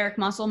love Eric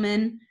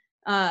Musselman.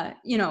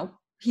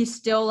 He's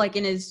still like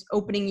in his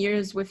opening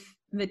years with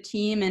the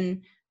team,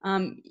 and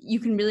you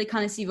can really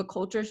kind of see the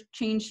culture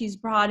change he's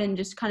brought and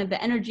just kind of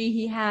the energy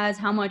he has,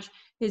 how much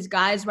his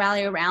guys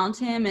rally around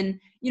him. And,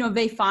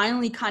 they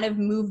finally kind of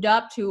moved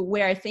up to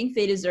where I think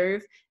they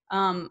deserve,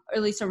 or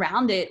at least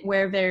around it,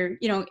 where they're,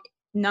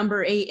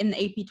 number 8 in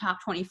the AP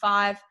top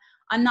 25.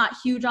 I'm not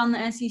huge on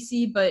the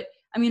SEC, but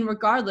I mean,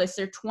 regardless,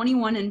 they're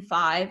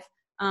 21-5.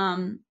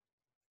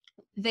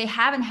 They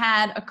haven't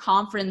had a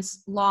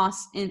conference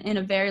loss in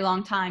a very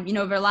long time.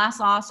 Their last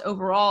loss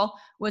overall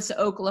was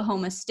to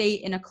Oklahoma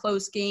State in a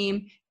close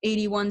game,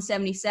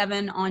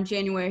 81-77 on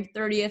January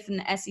 30th in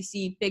the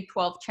SEC Big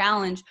 12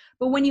 Challenge.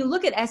 But when you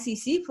look at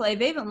SEC play,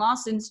 they haven't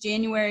lost since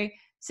January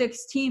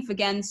 16th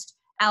against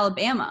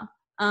Alabama,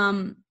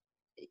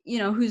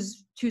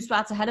 who's 2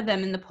 spots ahead of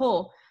them in the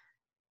poll.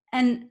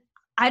 And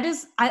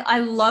I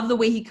love the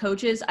way he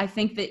coaches. I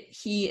think that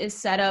he is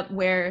set up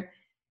where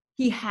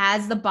he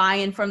has the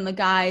buy-in from the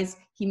guys.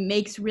 He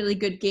makes really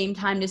good game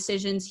time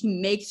decisions. He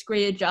makes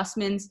great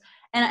adjustments.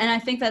 And I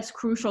think that's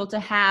crucial to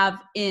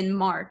have in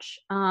March.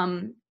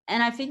 And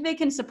I think they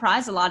can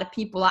surprise a lot of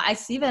people. I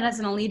see that as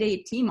an Elite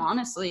 8 team,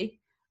 honestly.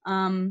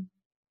 I'm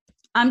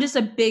just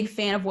a big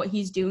fan of what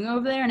he's doing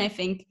over there, and I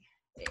think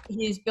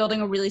he's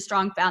building a really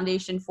strong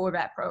foundation for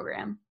that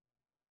program.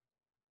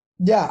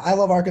 Yeah, I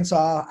love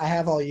Arkansas. I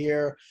have all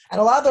year.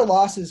 And a lot of their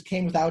losses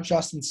came without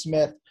Justin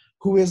Smith,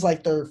 who is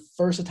like their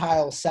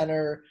versatile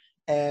center,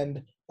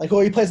 and like,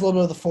 he plays a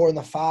little bit of the 4 and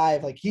the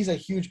 5. Like, he's a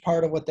huge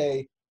part of what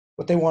they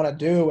want to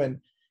do. And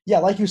yeah,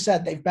 like you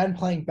said, they've been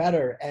playing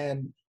better,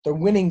 and they're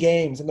winning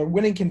games, and they're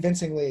winning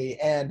convincingly,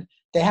 and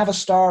they have a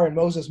star in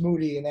Moses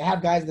Moody, and they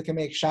have guys that can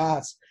make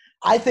shots.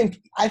 I think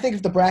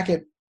if the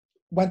bracket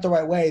went the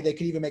right way, they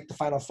could even make the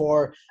Final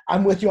Four.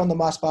 I'm with you on the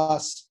must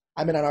bus.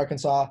 I'm in on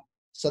Arkansas,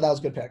 so that was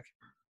a good pick.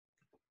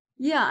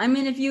 Yeah, I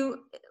mean, if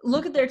you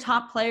look at their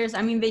top players,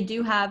 I mean, they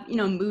do have,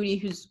 Moody,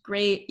 who's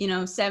great,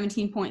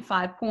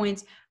 17.5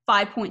 points,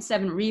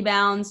 5.7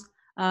 rebounds,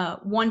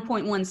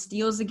 1.1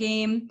 steals a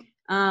game.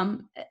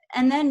 And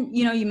then,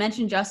 you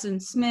mentioned Justin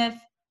Smith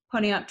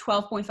putting up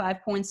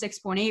 12.5 points,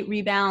 6.8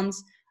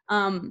 rebounds.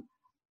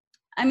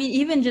 I mean,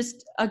 even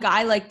just a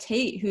guy like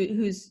Tate,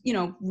 who's,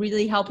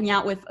 really helping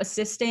out with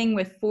assisting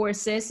with 4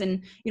 assists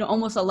and,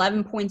 almost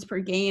 11 points per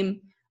game.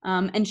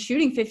 And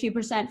shooting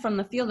 50% from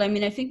the field. I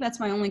mean, I think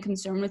that's my only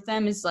concern with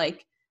them is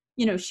like,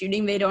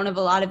 shooting. They don't have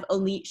a lot of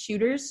elite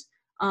shooters.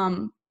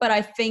 But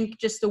I think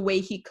just the way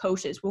he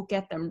coaches will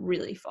get them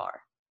really far.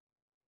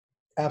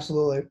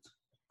 Absolutely.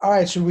 All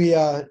right. Should we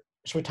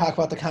talk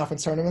about the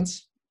conference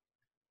tournaments?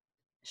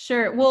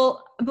 Sure.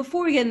 Well,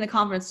 before we get into the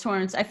conference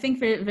tournaments, I think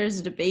there's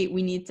a debate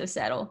we need to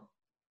settle.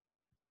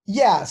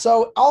 Yeah.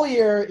 So all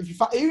year,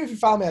 even if you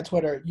follow me on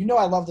Twitter,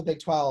 I love the Big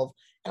 12,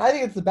 and I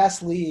think it's the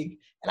best league.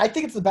 And I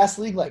think it's the best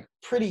league, like,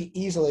 pretty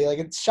easily. Like,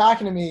 it's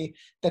shocking to me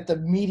that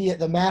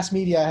the mass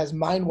media has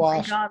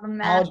mind-washed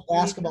college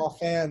basketball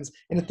fans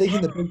into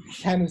thinking the Big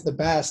Ten is the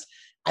best.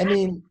 I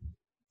mean,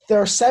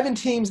 there are 7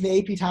 teams in the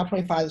AP Top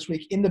 25 this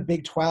week in the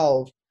Big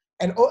 12.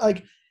 And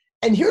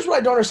here's what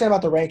I don't understand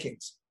about the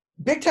rankings.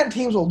 Big Ten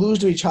teams will lose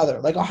to each other.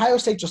 Like, Ohio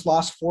State just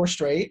lost 4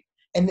 straight,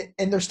 and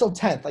they're still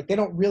 10th. Like, they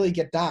don't really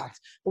get docked.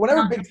 But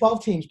whenever Big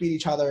 12 teams beat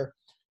each other,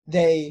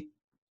 they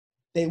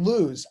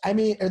lose. I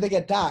mean, or they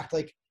get docked.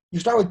 Like, you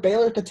start with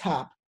Baylor at the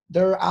top.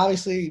 They're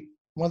obviously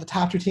one of the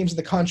top 2 teams in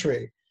the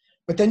country.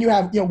 But then you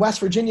have, West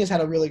Virginia's had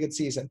a really good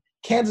season.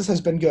 Kansas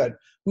has been good.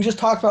 We just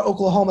talked about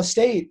Oklahoma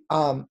State,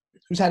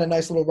 who's had a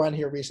nice little run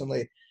here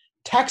recently.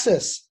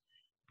 Texas,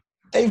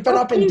 they've been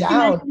up and You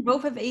down. mentioned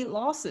both have 8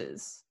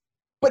 losses.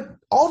 But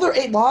all their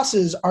 8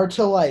 losses are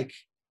to like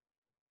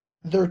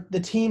the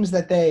teams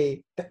that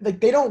they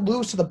don't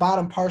lose to the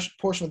bottom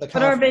portion of the conference.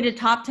 But are they the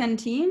top 10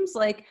 teams?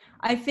 Like,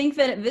 I think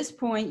that at this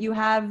point you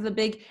have the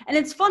big – and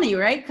it's funny,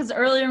 right? Because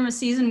earlier in the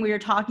season we were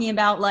talking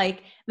about,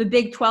 like, the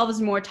Big 12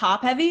 is more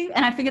top-heavy,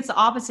 and I think it's the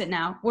opposite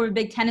now, where the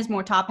Big 10 is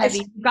more top-heavy.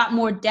 You've got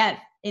more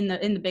depth in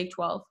the Big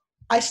 12.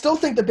 I still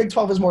think the Big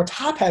 12 is more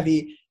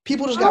top-heavy.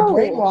 People just got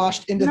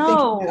brainwashed into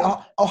thinking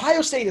that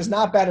Ohio State is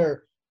not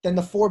better than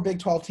the 4 Big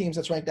 12 teams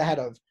that's ranked ahead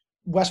of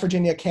West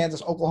Virginia,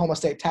 Kansas, Oklahoma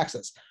State,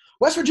 Texas.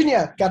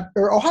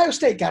 Ohio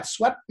State got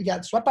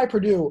swept by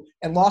Purdue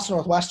and lost to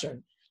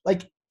Northwestern.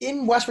 Like,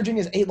 in West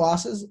Virginia's 8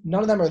 losses,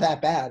 none of them are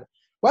that bad.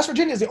 West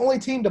Virginia is the only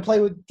team to play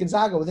with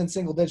Gonzaga within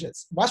single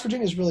digits. West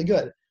Virginia is really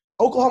good.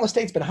 Oklahoma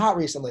State's been hot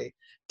recently.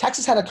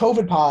 Texas had a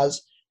COVID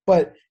pause,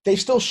 but they've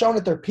still shown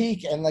at their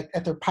peak and like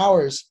at their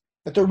powers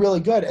that they're really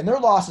good. And their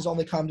losses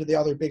only come to the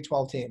other Big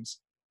 12 teams.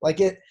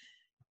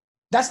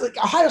 That's like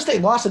Ohio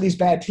State lost to these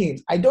bad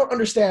teams. I don't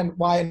understand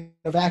why in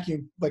a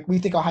vacuum, like, we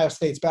think Ohio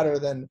State's better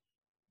than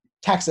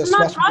Texas. I'm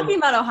not talking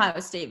about Ohio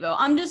State, though.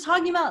 I'm just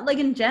talking about, like,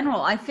 in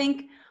general. I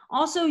think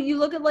also you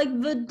look at,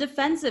 like, the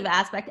defensive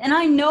aspect. And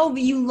I know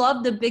that you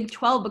love the Big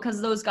 12 because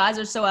those guys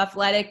are so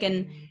athletic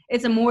and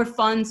it's a more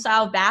fun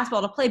style of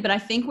basketball to play. But I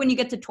think when you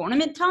get to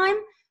tournament time,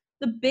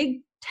 the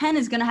Big 10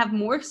 is going to have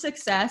more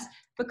success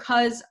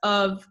because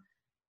of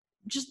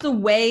just the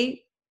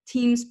way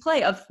teams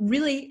play, of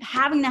really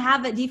having to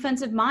have that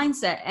defensive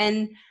mindset.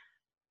 And,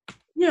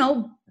 you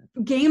know,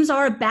 games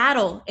are a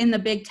battle in the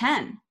Big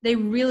 10. They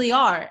really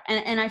are.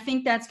 And I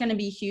think that's going to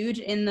be huge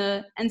in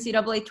the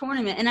NCAA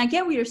tournament. And I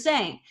get what you're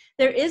saying.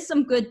 There is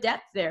some good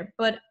depth there.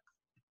 But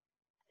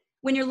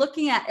when you're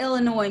looking at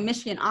Illinois,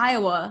 Michigan,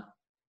 Iowa,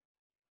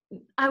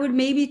 I would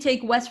maybe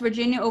take West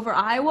Virginia over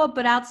Iowa.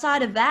 But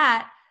outside of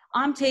that,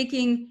 I'm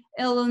taking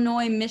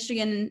Illinois,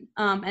 Michigan,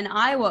 and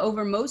Iowa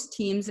over most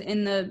teams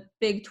in the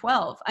Big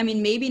 12. I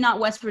mean, maybe not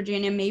West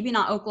Virginia, maybe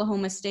not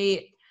Oklahoma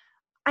State.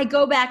 I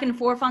go back and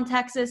forth on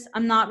Texas.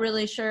 I'm not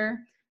really sure.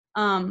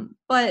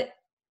 But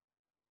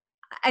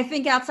I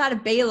think outside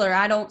of Baylor,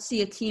 I don't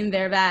see a team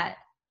there that,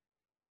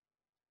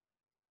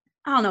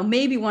 I don't know,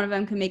 maybe one of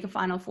them can make a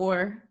Final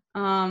Four.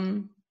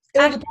 One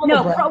of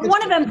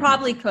them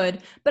probably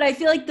could. But I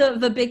feel like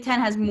the Big Ten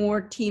has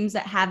more teams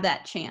that have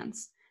that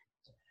chance.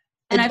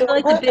 And I feel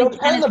like the Big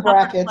Ten is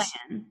brackets.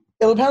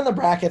 It'll depend on the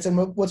brackets.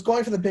 And what's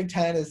going for the Big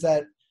Ten is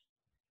that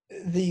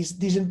these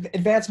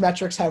advanced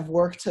metrics have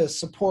worked to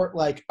support,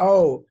 like,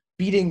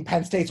 beating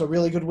Penn State's a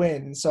really good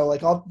win. So,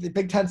 like, all the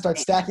Big Ten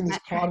starts stacking these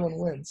quad one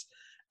wins.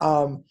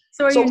 So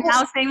are you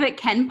now saying that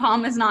Ken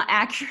Pom is not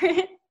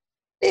accurate?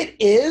 It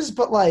is,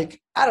 but,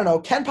 like, I don't know.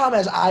 Ken Pom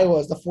has Iowa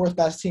as the 4th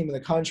best team in the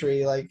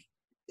country. Like,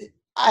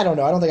 I don't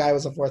know. I don't think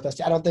Iowa's the 4th best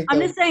team. I don't think. I'm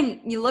just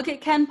saying, you look at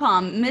Ken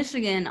Pom,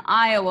 Michigan,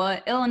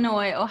 Iowa,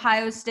 Illinois,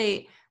 Ohio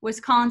State,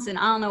 Wisconsin.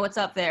 I don't know what's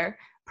up there.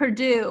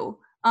 Purdue.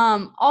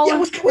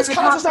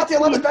 Wisconsin's not the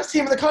 11th best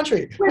team in the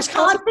country.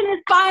 Wisconsin is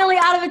finally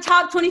out of the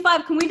top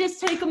 25. Can we just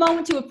take a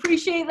moment to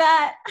appreciate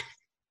that?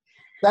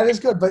 That is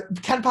good,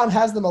 but Ken Pom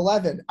has them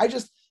 11.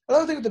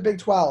 Another thing with the Big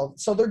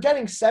 12, so they're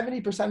getting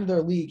 70% of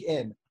their league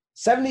in.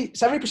 70%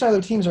 of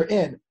their teams are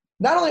in.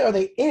 Not only are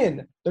they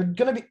in, they're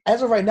going to be,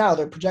 as of right now,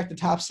 they're projected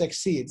top 6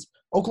 seeds.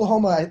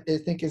 Oklahoma, I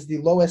think, is the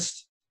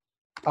lowest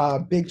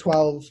Big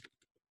 12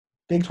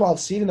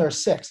 seed, and they're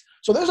 6.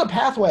 So there's a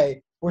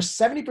pathway where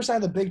 70%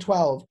 of the Big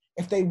 12,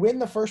 if they win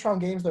the first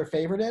round games they're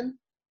favored in,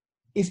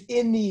 is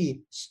in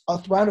the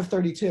round of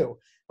 32.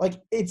 Like,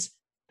 I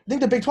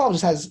think the Big 12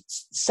 just has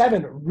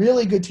 7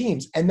 really good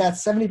teams, and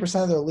that's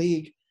 70% of their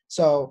league.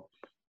 So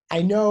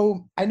I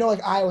know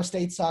like Iowa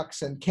State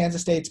sucks and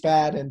Kansas State's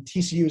bad and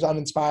TCU is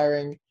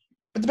uninspiring,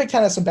 but the Big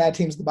 10 has some bad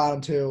teams at the bottom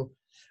too.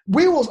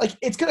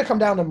 It's going to come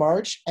down to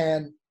March,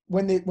 and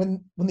when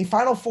the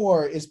Final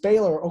Four is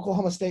Baylor,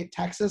 Oklahoma State,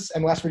 Texas,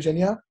 and West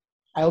Virginia,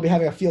 I will be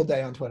having a field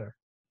day on Twitter.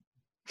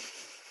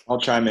 I'll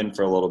chime in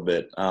for a little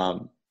bit.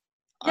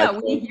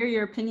 We hear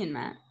your opinion,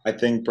 Matt. I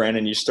think,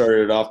 Brandon, you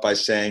started it off by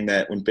saying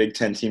that when Big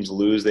Ten teams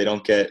lose, they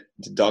don't get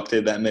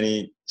deducted that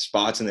many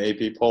spots in the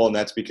AP poll, and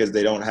that's because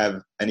they don't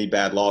have any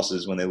bad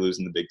losses when they lose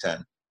in the Big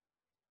Ten.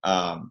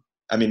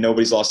 I mean,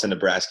 nobody's lost to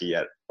Nebraska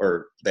yet,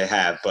 or they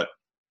have, but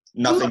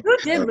nothing. Who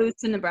did lose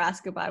to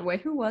Nebraska, by the way?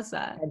 Who was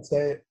that? I'd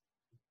say,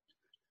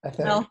 I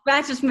think. Well,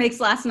 that just makes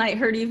last night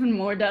hurt even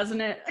more,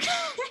 doesn't it?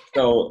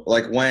 So,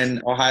 like,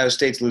 when Ohio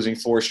State's losing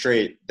 4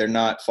 straight, they're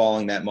not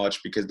falling that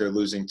much because they're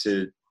losing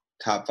to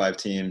top 5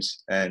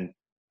 teams and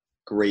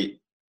great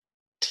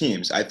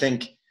teams. I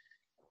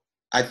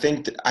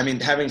mean,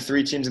 having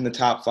 3 teams in the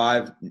top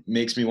 5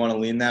 makes me want to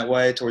lean that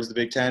way towards the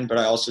Big Ten, but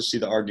I also see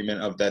the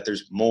argument of that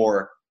there's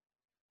more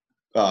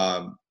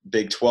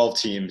Big 12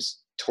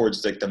 teams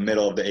towards, like, the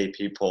middle of the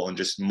AP poll and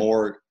just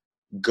more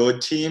good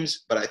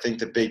teams, but I think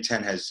the Big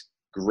Ten has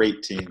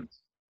great teams.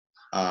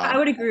 I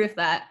would agree with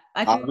that.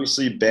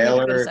 Obviously,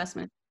 Baylor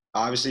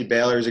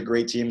is a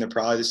great team. They're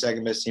probably the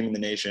 2nd best team in the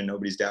nation.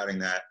 Nobody's doubting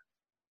that.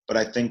 But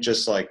I think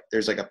just, like,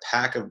 there's, like, a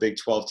pack of Big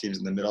 12 teams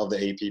in the middle of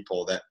the AP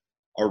poll that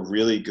are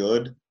really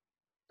good,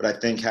 but I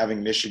think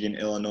having Michigan,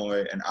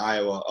 Illinois, and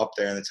Iowa up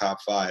there in the top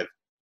 5,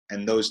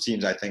 and those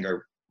teams I think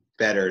are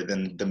better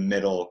than the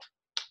middle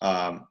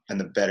and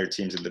the better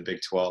teams in the Big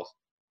 12.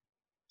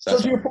 So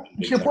to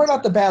your point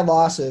about the bad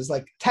losses,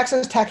 like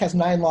Texas Tech has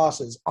 9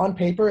 losses. On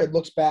paper, it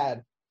looks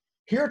bad.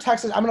 Here,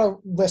 Texas, I'm going to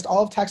list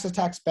all of Texas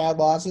Tech's bad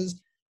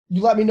losses.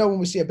 You let me know when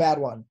we see a bad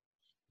one.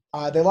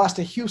 They lost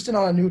to Houston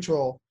on a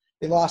neutral.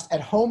 They lost at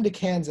home to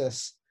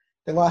Kansas.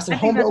 They lost at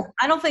home to –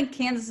 I don't think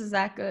Kansas is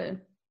that good.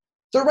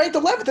 They're ranked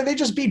 11th, and they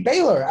just beat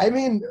Baylor. I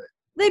mean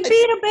 – they beat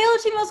a Baylor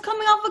team that was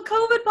coming off a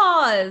COVID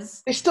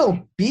pause. They still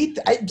beat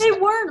 – They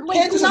weren't – like,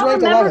 Kansas do you is not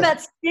ranked remember 11th.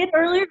 that skid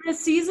earlier this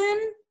season?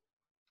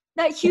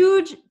 That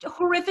huge,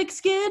 horrific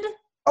skid?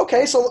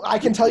 Okay, so I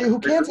can tell you who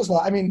Kansas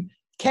lost. I mean,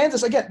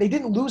 Kansas, again, they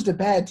didn't lose to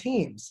bad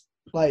teams.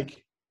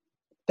 Like,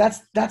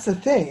 that's the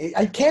thing.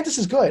 Kansas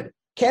is good.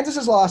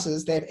 Kansas's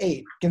losses, they have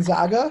 8.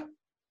 Gonzaga,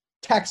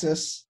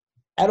 Texas,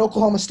 at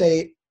Oklahoma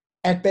State,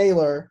 at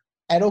Baylor,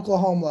 at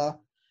Oklahoma,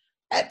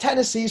 at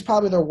Tennessee is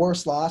probably their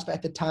worst loss, but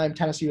at the time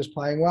Tennessee was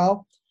playing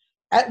well,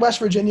 at West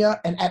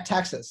Virginia, and at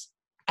Texas.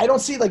 I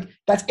don't see, like,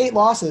 that's 8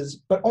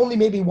 losses, but only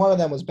maybe one of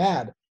them was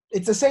bad.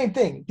 It's the same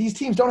thing. These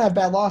teams don't have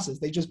bad losses.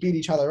 They just beat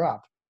each other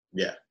up.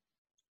 Yeah.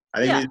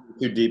 I think these are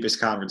the 2 deepest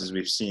conferences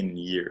we've seen in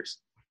years.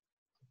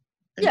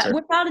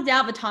 Without a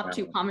doubt, the top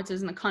 2 conferences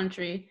in the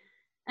country.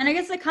 And I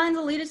guess that kind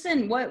of lead us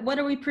in. What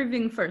are we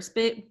previewing first?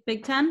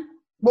 Big Ten?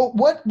 Well,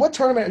 what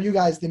tournament are you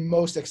guys the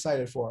most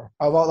excited for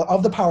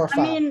of the Power 5?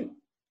 I mean,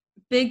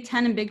 Big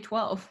Ten and Big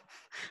 12.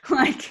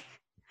 Like,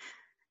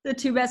 the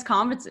 2 best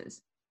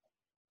conferences.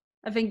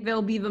 I think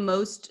they'll be the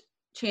most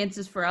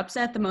chances for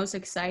upset, the most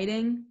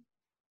exciting.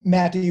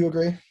 Matt, do you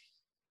agree?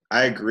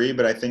 I agree,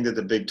 but I think that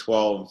the Big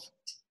 12,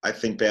 I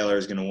think Baylor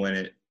is going to win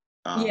it.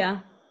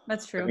 Yeah,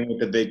 that's true. I mean, with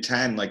the Big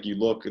 10, like you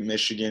look at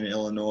Michigan,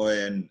 Illinois,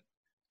 and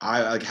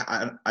I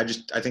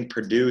think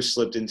Purdue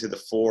slipped into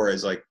the 4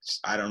 as like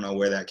I don't know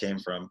where that came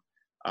from.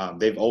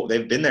 They've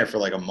been there for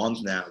like a month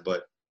now,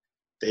 but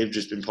they've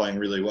just been playing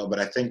really well. But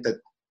I think that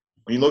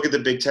when you look at the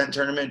Big 10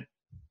 tournament,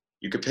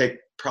 you could pick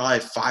probably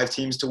 5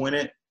 teams to win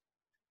it.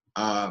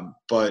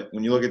 But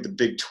when you look at the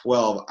Big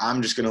 12,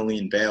 I'm just going to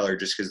lean Baylor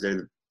just because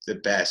they're the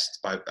best.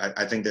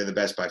 I think they're the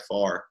best by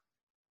far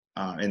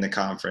in the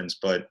conference.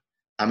 But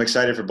I'm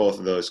excited for both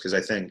of those because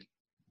I think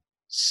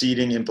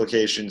seeding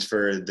implications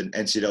for the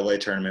NCAA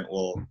tournament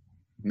will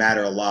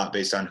matter a lot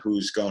based on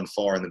who's going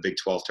far in the Big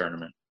 12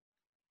 tournament.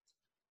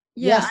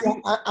 Yeah,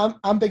 yes,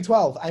 I'm Big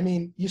 12. I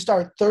mean, you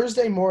start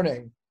Thursday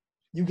morning.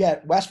 You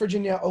get West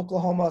Virginia,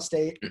 Oklahoma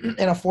State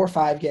in a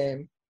 4-5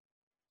 game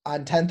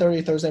on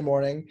 10:30 Thursday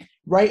morning,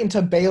 right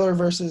into Baylor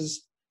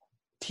versus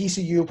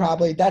TCU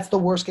probably. That's the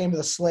worst game of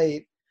the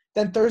slate.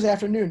 Then Thursday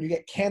afternoon, you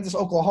get Kansas,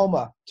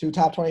 Oklahoma, 2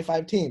 top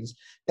 25 teams.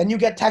 Then you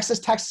get Texas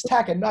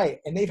Tech at night,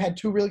 and they've had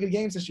 2 really good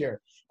games this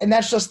year. And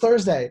that's just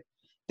Thursday.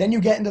 Then you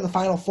get into the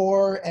Final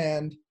Four,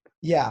 and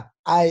yeah,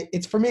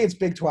 for me, it's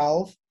Big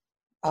 12.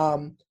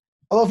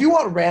 Although if you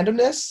want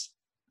randomness,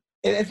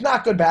 it's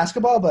not good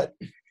basketball, but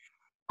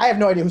I have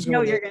no idea who's going to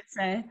win. You're going to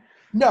say.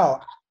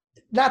 No,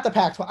 not the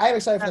Pac-12. I am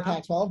excited for the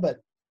Pac-12, but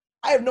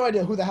I have no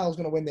idea who the hell is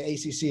going to win the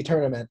ACC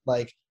tournament.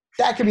 Like,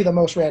 that could be the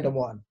most random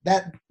one.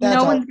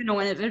 No one's going to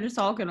win it. They're just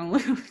all going to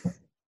lose.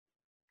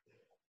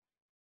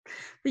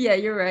 But yeah,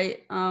 you're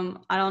right.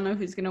 I don't know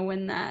who's going to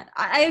win that.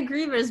 I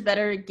agree there's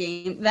better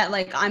game that,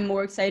 like, I'm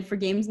more excited for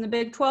games in the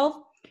Big 12.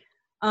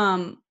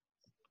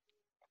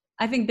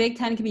 I think Big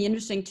 10 can be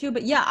interesting too.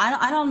 But yeah,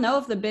 I don't know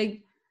if the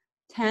Big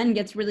 10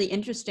 gets really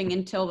interesting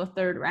until the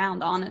 3rd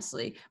round,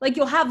 honestly. Like,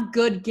 you'll have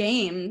good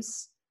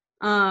games.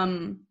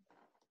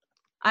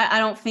 I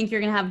don't think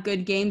you're going to have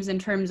good games in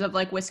terms of,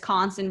 like,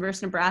 Wisconsin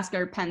versus Nebraska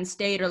or Penn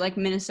State or, like,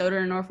 Minnesota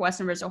or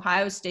Northwestern versus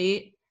Ohio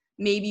State.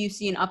 Maybe you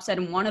see an upset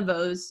in one of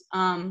those.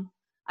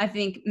 I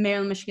think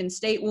Maryland, Michigan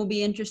State will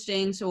be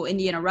interesting, so will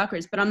Indiana,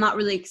 Rutgers. But I'm not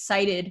really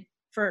excited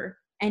for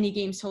any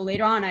games till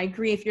later on. I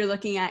agree if you're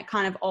looking at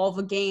kind of all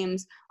the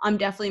games, I'm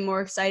definitely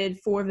more excited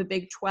for the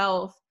Big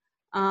 12.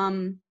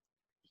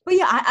 But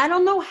yeah, I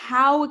don't know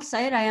how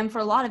excited I am for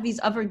a lot of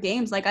these other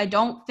games. Like, I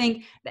don't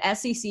think the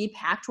SEC,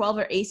 Pac-12,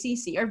 or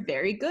ACC are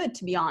very good,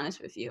 to be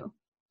honest with you.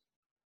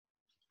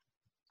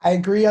 I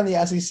agree on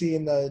the SEC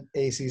and the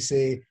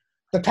ACC.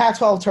 The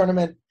Pac-12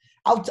 tournament,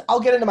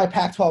 I'll get into my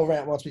Pac-12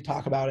 rant once we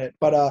talk about it.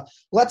 But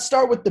let's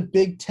start with the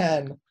Big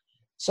 10.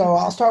 So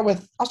I'll start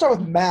with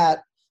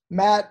Matt.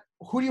 Matt,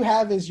 who do you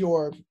have as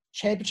your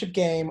championship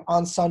game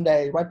on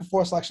Sunday, right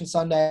before Selection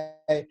Sunday?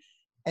 And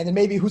then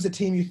maybe who's a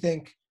team you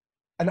think,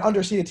 an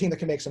underseeded team that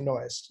can make some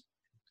noise?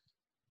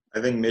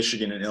 I think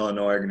Michigan and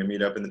Illinois are going to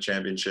meet up in the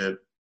championship.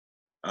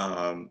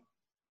 I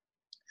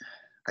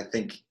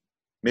think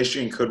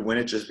Michigan could win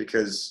it just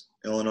because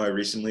Illinois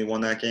recently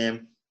won that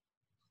game.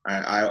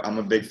 I'm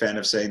a big fan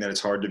of saying that it's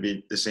hard to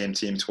beat the same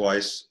team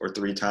twice or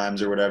 3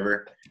 times or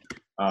whatever.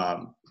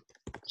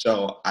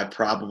 So I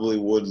probably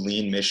would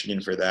lean Michigan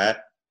for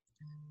that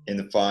in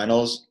the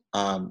finals.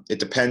 It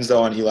depends,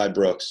 though, on Eli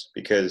Brooks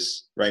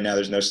because right now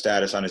there's no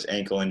status on his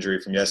ankle injury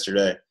from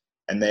yesterday,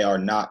 and they are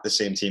not the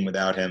same team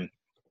without him.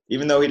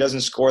 even though he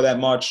doesn't score that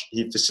much,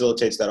 he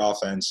facilitates that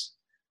offense.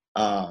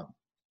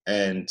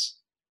 And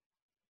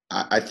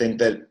I think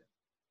that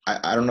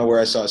I don't know where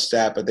I saw a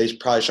stat, but they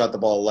probably shot the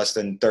ball less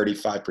than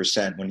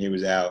 35% when he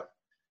was out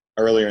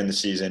earlier in the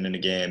season in a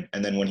game.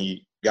 And then when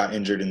he got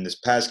injured in this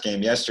past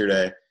game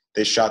yesterday,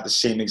 they shot the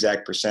same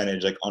exact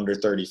percentage, like under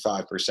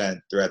 35%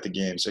 throughout the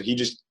game. So he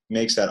just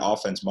makes that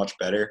offense much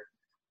better.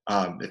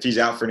 If he's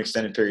out for an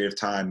extended period of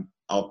time,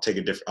 I'll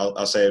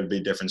say it would be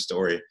a different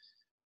story.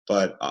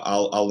 But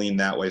I'll lean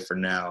that way for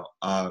now.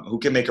 Who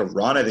can make a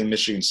run? I think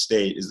Michigan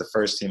State is the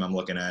first team I'm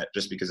looking at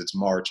just because it's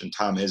March and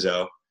Tom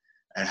Izzo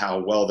and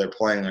how well they're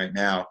playing right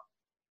now.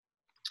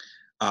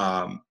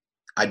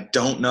 I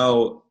don't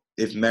know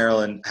if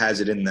Maryland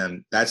has it in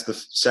them. That's the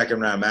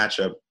second round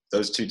matchup.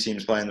 Those two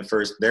teams playing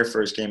their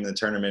first game in the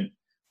tournament,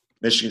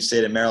 Michigan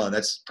State and Maryland.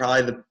 That's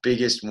probably the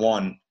biggest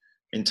one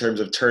in terms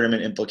of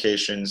tournament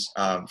implications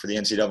for the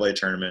NCAA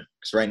tournament.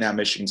 Because right now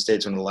Michigan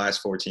State's one of the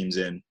last 4 teams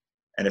in.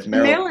 And if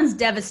Maryland's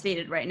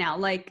devastated right now.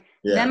 Like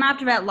them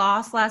after that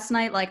loss last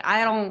night,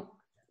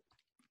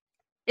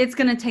 it's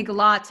going to take a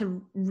lot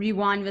to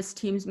rewind this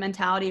team's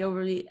mentality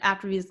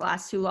after these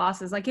last 2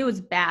 losses. Like, it was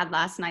bad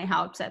last night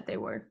how upset they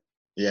were.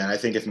 Yeah, and I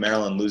think if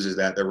Maryland loses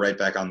that, they're right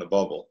back on the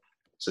bubble.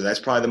 So that's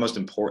probably the most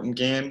important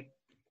game.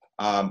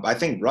 I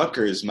think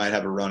Rutgers might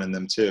have a run in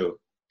them too,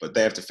 but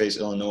they have to face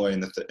Illinois,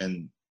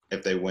 and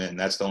if they win,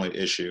 that's the only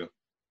issue.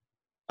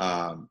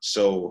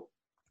 So,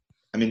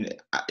 I mean,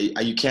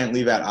 you can't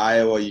leave out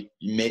Iowa.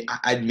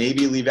 I'd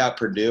maybe leave out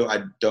Purdue.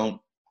 I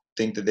don't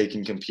think that they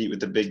can compete with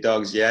the big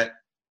dogs yet.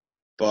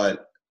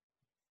 But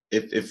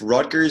if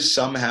Rutgers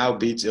somehow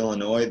beats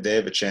Illinois, they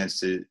have a chance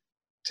to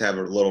have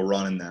a little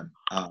run in them.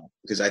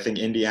 Because I think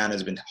Indiana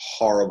has been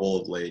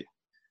horrible of late.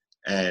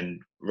 And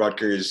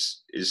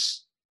Rutgers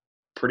is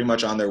pretty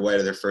much on their way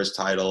to their first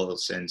title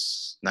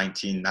since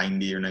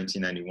 1990 or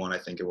 1991, I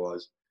think it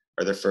was,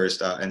 or their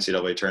first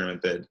NCAA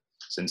tournament bid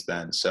since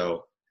then.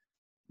 So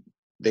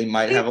they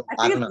might have –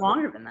 I think it's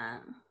longer than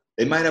that.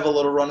 They might have a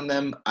little run in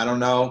them. I don't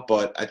know.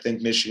 But I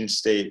think Michigan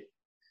State –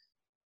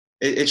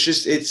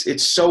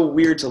 it's so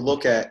weird to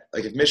look at.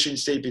 Like, if Michigan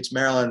State beats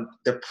Maryland,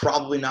 they're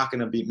probably not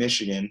going to beat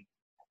Michigan.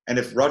 And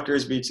if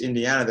Rutgers beats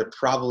Indiana, they're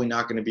probably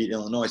not going to beat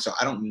Illinois. So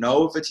I don't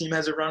know if a team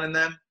has a run in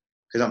them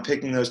because I'm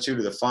picking those two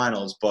to the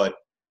finals. But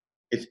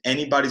if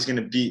anybody's going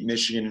to beat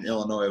Michigan and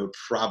Illinois, it would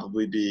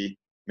probably be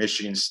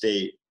Michigan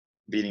State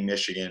beating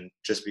Michigan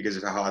just because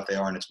of how hot they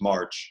are and it's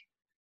March.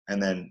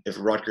 And then if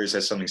Rutgers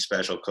has something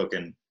special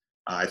cooking,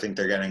 I think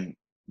they're getting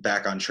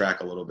back on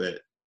track a little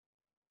bit.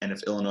 And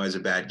if Illinois is a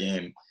bad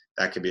game,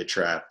 that could be a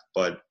trap.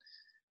 But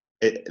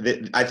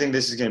I think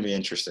this is going to be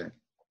interesting.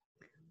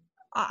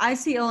 I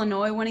see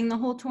Illinois winning the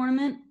whole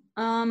tournament.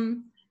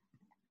 And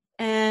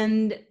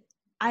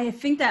I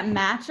think that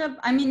matchup,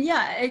 I mean,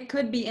 yeah, it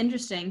could be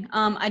interesting.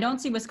 I don't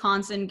see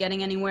Wisconsin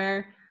getting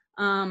anywhere.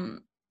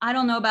 I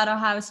don't know about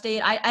Ohio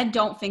State. I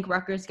don't think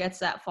Rutgers gets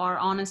that far,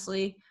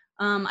 honestly.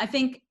 I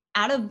think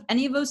out of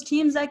any of those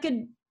teams that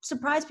could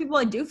surprise people,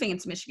 I do think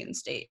it's Michigan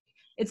State.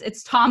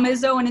 It's Tom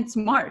Izzo and it's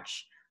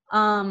March.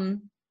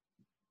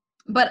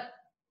 But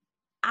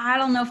I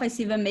don't know if I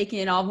see them making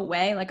it all the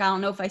way. Like, I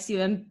don't know if I see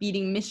them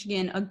beating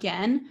Michigan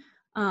again.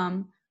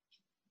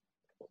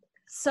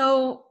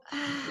 So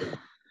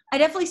I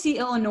definitely see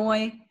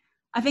Illinois.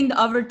 I think the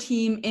other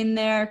team in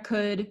there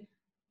could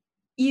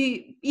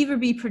either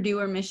be Purdue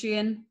or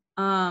Michigan.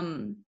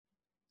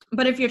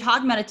 But if you're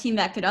talking about a team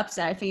that could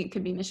upset, I think it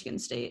could be Michigan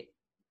State.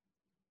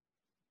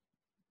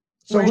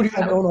 So who do you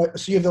have Illinois?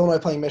 So you have Illinois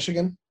playing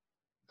Michigan?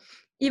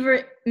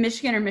 Either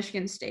Michigan or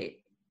Michigan State.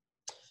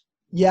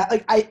 Yeah,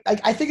 like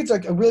I think it's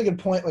like a really good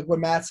point, like what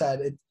Matt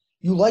said.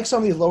 You like some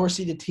of these lower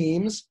seeded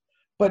teams,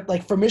 but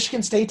like for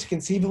Michigan State to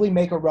conceivably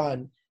make a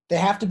run, they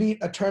have to beat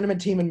a tournament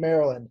team in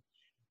Maryland.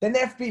 Then they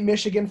have to beat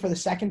Michigan for the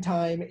second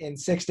time in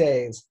 6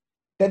 days.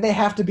 Then they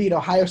have to beat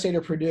Ohio State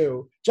or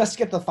Purdue just to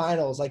get to the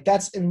finals. Like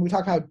and we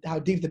talk about how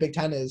deep the Big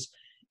Ten is.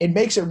 It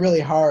makes it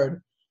really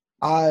hard.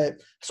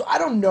 So I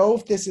don't know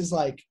if this is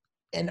like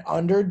an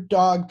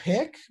underdog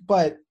pick,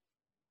 but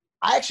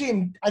I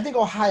think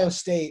Ohio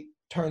State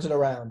turns it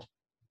around.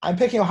 I'm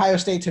picking Ohio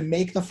State to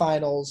make the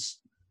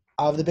finals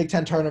of the Big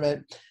Ten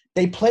tournament.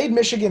 They played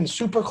Michigan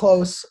super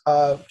close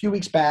a few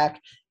weeks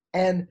back.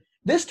 And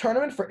this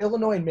tournament for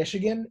Illinois and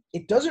Michigan,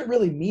 it doesn't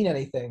really mean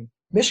anything.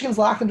 Michigan's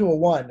locked into a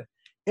 1.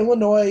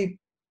 Illinois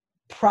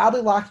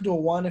probably locked into a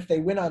 1. If they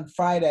win on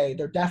Friday,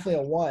 they're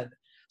definitely a 1.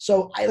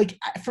 So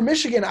for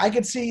Michigan, I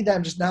could see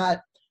them just not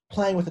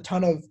playing with a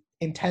ton of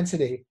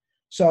intensity.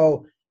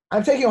 So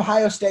I'm taking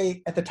Ohio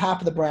State at the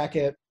top of the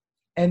bracket.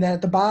 And then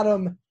at the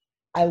bottom,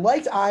 I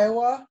liked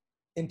Iowa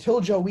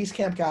until Joe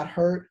Wieskamp got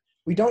hurt.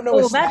 We don't know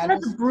his status.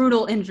 That's a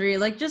brutal injury.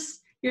 Like,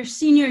 just your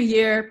senior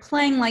year,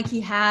 playing like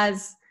he's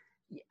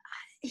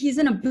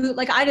in a boot.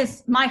 Like,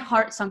 my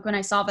heart sunk when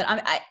I saw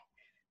that.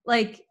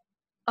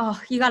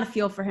 You got to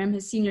feel for him,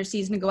 his senior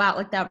season, to go out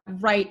like that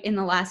right in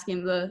the last game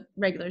of the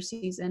regular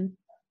season.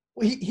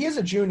 Well, he is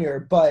a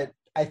junior, but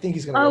I think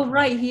he's going to. Oh,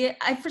 right.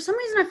 For some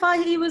reason, I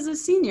thought he was a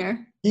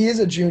senior. He is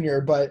a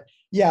junior, but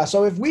yeah.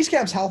 So if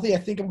Wieskamp's healthy, I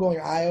think I'm going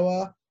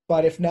Iowa.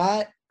 But if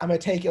not, I'm going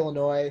to take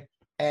Illinois.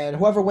 And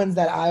whoever wins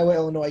that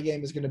Iowa-Illinois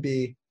game is going to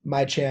be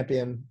my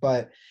champion.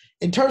 But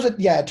in terms of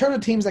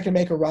teams that can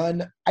make a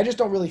run, I just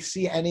don't really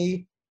see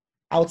any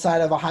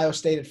outside of Ohio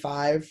State at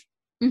 5.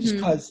 Just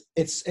because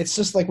it's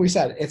just like we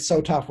said, it's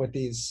so tough with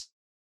these.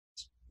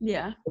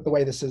 Yeah. With the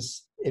way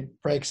it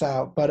breaks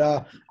out. But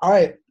all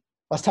right,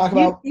 let's talk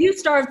about. You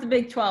start the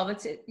Big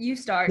 12. You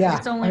start. Yeah.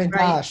 It's only right.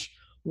 Gosh,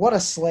 what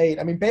a slate.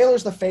 I mean,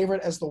 Baylor's the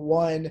favorite as the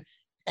 1,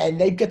 and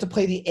they get to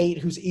play the 8,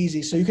 who's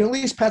easy. So you can at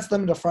least pencil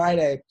them into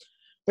Friday.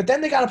 But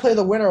then they got to play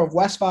the winner of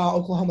Westphal,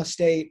 Oklahoma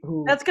State.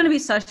 That's going to be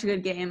such a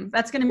good game.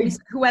 That's going to be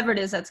whoever it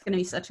is. That's going to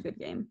be such a good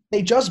game.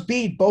 They just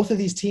beat both of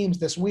these teams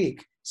this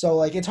week, so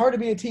like it's hard to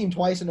beat a team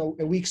twice in a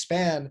week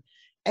span.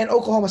 And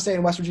Oklahoma State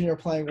and West Virginia are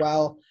playing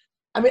well.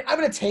 I mean, I'm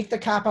going to take the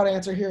cop-out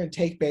answer here and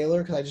take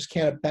Baylor because I just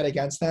can't bet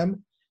against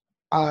them.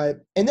 And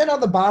then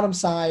on the bottom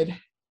side,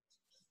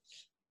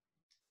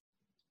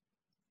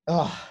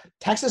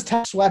 Texas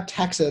Tech swept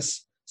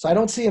Texas, so I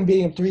don't see them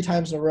beating them 3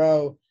 times in a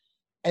row.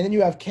 And then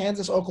you have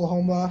Kansas,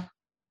 Oklahoma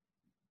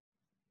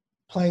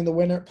playing the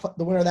winner.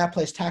 The winner of that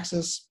plays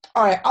Texas.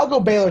 All right, I'll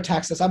go Baylor,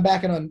 Texas. I'm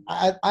backing on.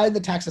 I'm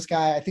the Texas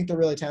guy. I think they're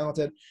really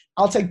talented.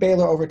 I'll take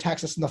Baylor over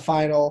Texas in the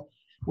final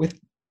with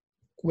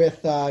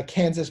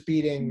Kansas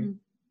beating.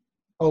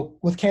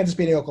 With Kansas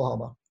beating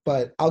Oklahoma.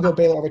 But I'll go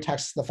Baylor over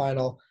Texas in the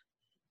final.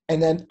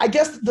 And then I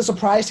guess the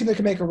surprise team that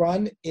can make a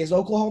run is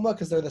Oklahoma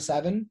because they're the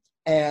 7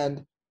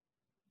 and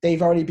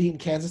they've already beaten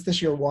Kansas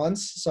this year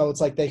once. So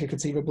it's like they could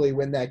conceivably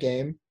win that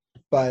game.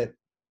 But,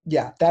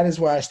 yeah, that is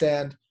where I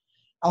stand.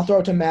 I'll throw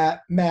it to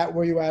Matt. Matt,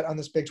 where are you at on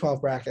this Big 12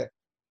 bracket?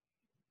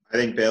 I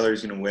think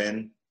Baylor's going to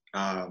win.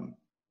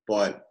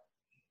 But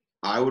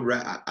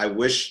I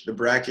wish the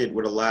bracket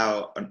would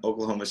allow an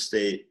Oklahoma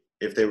State,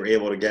 if they were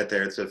able to get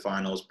there to the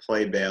finals,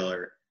 play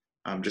Baylor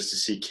just to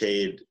see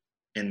Cade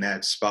in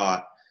that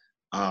spot.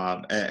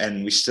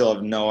 And we still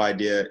have no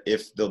idea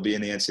if they'll be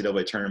in the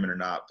NCAA tournament or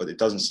not, but it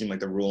doesn't seem like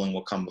the ruling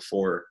will come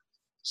before.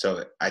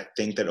 So I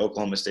think that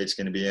Oklahoma State's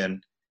going to be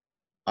in.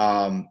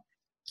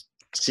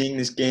 Seeing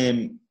this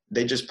game,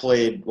 they just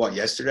played,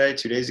 yesterday,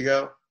 2 days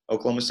ago,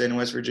 Oklahoma State and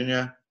West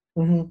Virginia.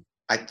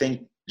 I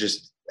think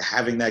just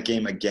having that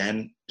game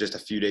again just a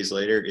few days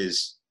later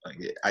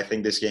I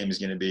think this game is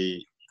going to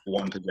be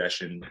one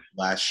possession,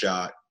 last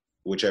shot,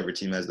 whichever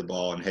team has the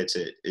ball and hits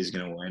it is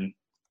going to win.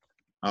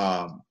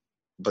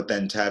 But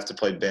then to have to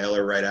play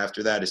Baylor right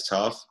after that is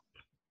tough.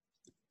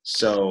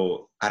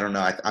 So I don't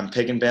know. I'm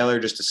picking Baylor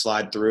just to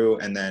slide through.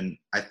 And then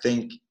I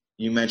think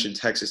you mentioned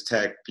Texas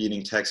Tech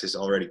beating Texas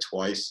already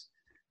twice.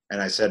 And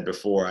I said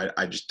before,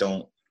 I just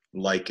don't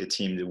like a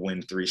team to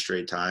win 3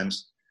 straight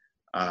times.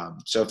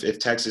 So if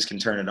Texas can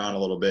turn it on a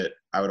little bit,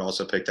 I would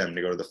also pick them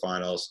to go to the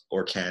finals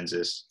or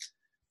Kansas.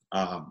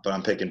 But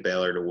I'm picking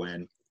Baylor to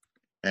win.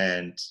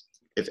 And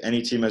if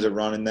any team has a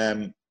run in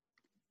them,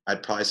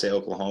 I'd probably say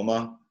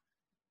Oklahoma.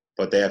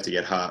 But they have to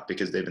get hot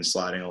because they've been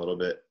sliding a little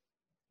bit.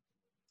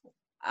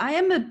 I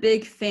am a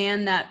big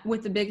fan that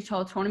with the Big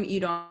 12 tournament, you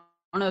don't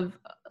have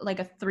like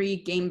a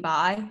 3-game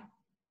bye.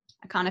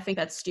 I kind of think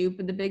that's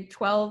stupid. The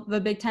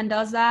Big 10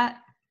 does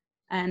that.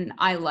 And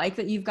I like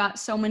that you've got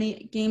so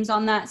many games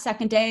on that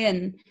second day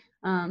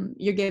and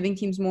you're giving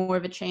teams more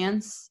of a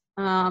chance.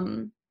 I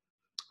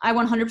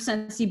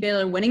 100% see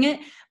Baylor winning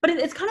it. But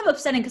it's kind of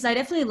upsetting because I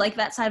definitely like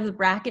that side of the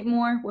bracket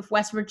more with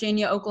West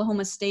Virginia,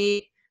 Oklahoma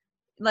State.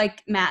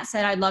 Like Matt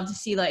said, I'd love to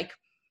see like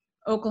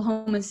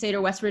Oklahoma State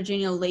or West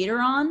Virginia later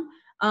on.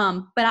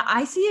 But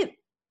I see it.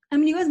 I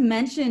mean, you guys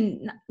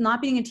mentioned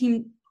not beating a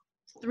team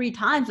 3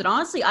 times, but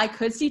honestly, I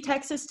could see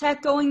Texas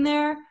Tech going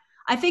there.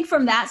 I think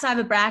from that side of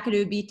the bracket, it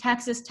would be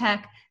Texas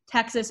Tech,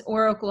 Texas,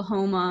 or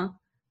Oklahoma.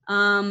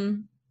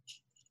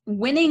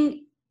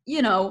 Winning,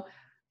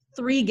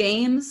 3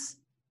 games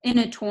in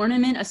a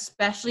tournament,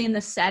 especially in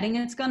the setting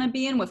it's going to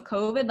be in with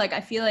COVID, like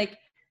I feel like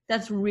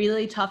that's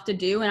really tough to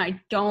do, and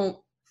I don't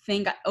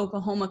think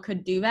Oklahoma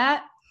could do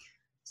that.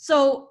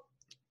 So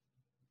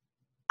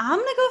I'm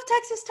going to go with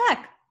Texas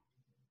Tech.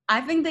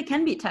 I think they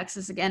can beat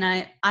Texas again.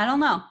 I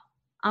don't know.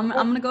 I'm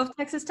going to go with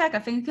Texas Tech. I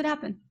think it could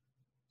happen.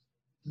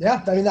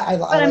 Yeah,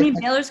 I mean,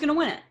 Baylor's going to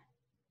win it.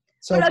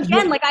 So, but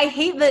again, I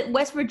hate that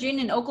West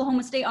Virginia and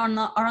Oklahoma State are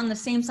on the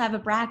same side of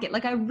a bracket.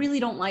 I really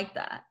don't like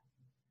that.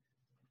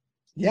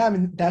 Yeah, I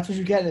mean, that's what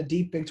you get in a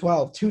deep Big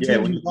 12.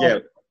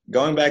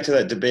 Going back to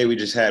that debate we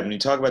just had, when you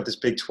talk about this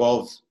Big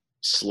 12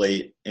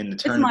 slate in the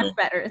tournament.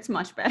 It's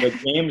much better.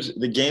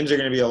 The games are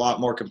going to be a lot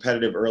more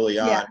competitive early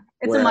on. Yeah,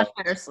 it's a much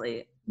better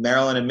slate.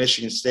 Maryland and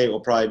Michigan State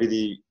will probably be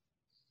the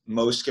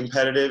most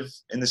competitive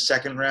in the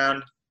second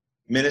round.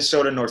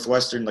 Minnesota,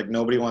 Northwestern,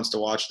 nobody wants to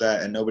watch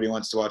that, and nobody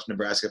wants to watch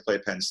Nebraska play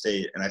Penn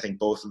State. And I think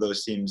both of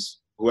those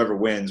teams, whoever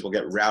wins, will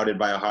get routed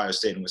by Ohio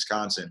State and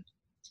Wisconsin.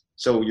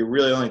 So you're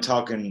really only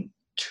talking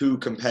 2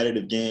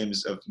 competitive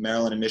games of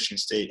Maryland and Michigan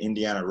State,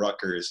 Indiana,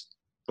 Rutgers,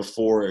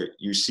 before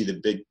you see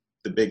the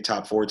big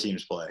top 4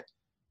 teams play.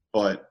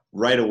 But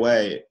right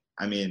away,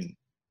 I mean,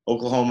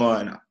 Oklahoma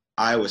and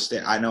Iowa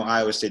State, I know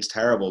Iowa State's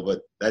terrible,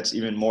 but that's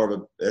even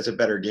that's a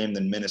better game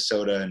than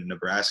Minnesota and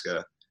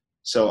Nebraska.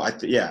 So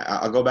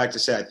I'll go back to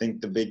say I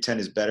think the Big Ten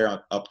is better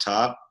up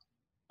top.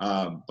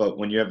 But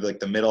when you have like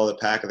the middle of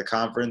the pack of the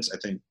conference, I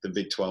think the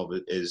Big 12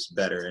 is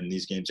better, and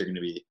these games are going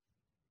to be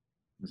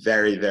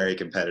very, very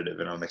competitive,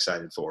 and I'm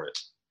excited for it.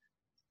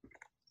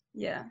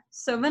 Yeah.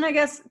 So then I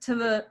guess to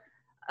the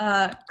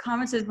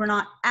conferences we're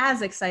not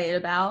as excited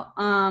about.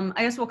 I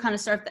guess we'll kind of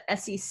start the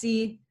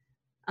SEC.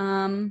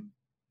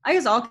 I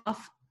guess I'll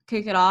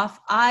kick it off.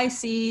 I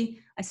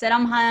said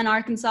I'm high on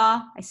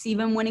Arkansas. I see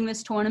them winning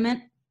this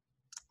tournament.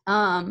 They're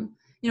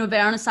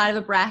on the side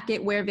of a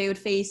bracket where they would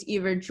face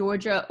either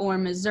Georgia or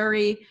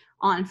Missouri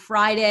on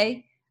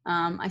Friday.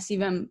 I see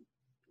them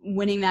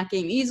winning that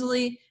game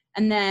easily.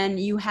 And then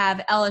you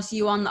have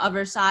LSU on the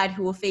other side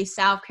who will face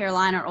South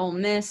Carolina or Ole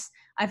Miss.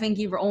 I think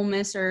either Ole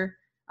Miss or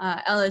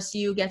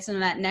LSU gets into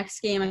that next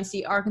game. I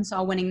see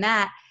Arkansas winning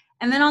that.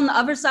 And then on the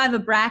other side of the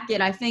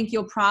bracket, I think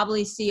you'll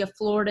probably see a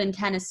Florida and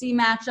Tennessee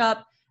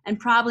matchup and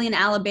probably an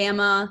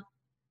Alabama,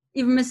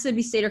 even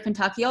Mississippi State or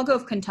Kentucky. I'll go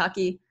with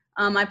Kentucky.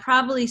 I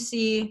probably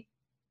see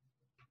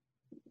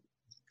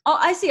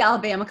I see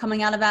Alabama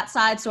coming out of that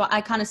side, so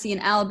I kind of see an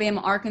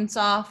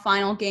Alabama-Arkansas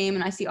final game,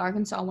 and I see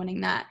Arkansas winning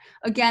that.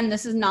 Again,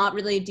 this is not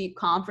really a deep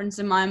conference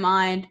in my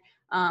mind.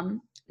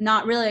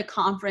 Not really a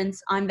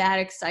conference I'm that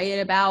excited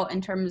about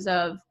in terms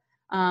of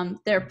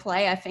their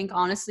play. I think,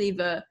 honestly,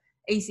 the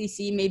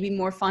ACC may be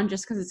more fun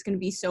just because it's going to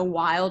be so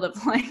wild of,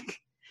 I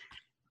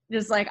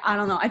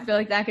don't know. I feel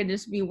like that could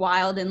just be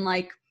wild in,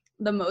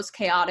 the most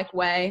chaotic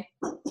way.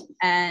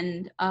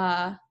 And,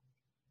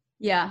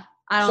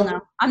 I don't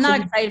know. I'm not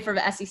excited for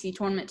the SEC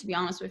tournament, to be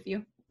honest with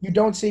you. You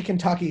don't see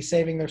Kentucky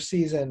saving their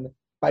season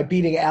by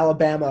beating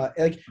Alabama.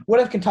 What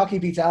if Kentucky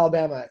beats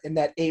Alabama in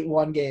that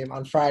 8-1 game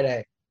on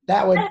Friday?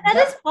 That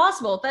is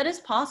possible. That is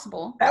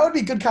possible. That would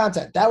be good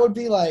content. That would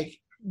be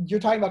you're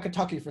talking about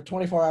Kentucky for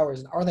 24 hours,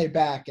 and are they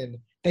back? And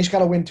they just got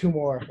to win 2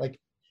 more.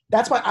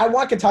 That's why I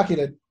want Kentucky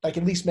to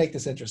at least make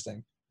this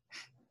interesting.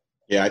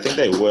 Yeah, I think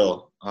they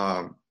will.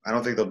 I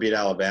don't think they'll beat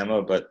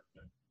Alabama, but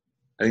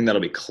I think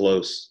that'll be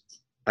close.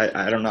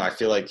 I don't know. I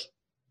feel like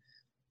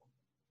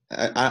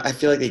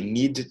they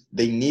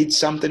need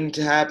something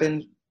to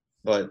happen,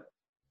 but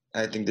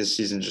I think this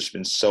season's just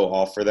been so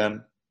off for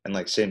them.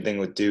 And same thing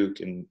with Duke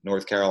and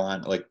North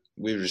Carolina.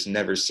 We've just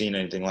never seen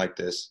anything like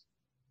this.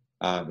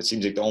 It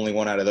seems like the only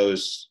one out of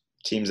those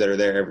teams that are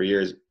there every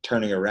year is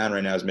turning around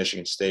right now is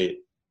Michigan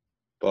State.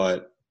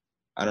 But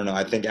I don't know.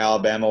 I think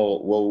Alabama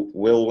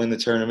will win the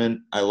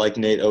tournament. I like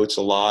Nate Oates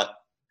a lot.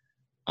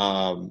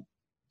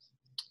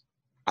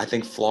 I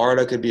think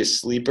Florida could be a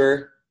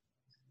sleeper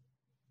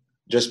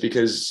just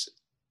because,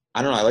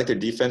 I don't know, I like their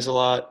defense a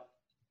lot.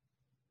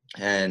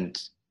 And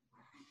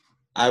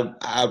I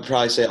would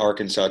probably say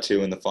Arkansas,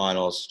 too, in the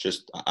finals.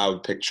 I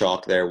would pick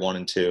chalk there, 1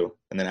 and 2,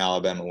 and then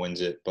Alabama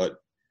wins it. But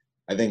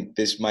I think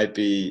this might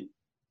be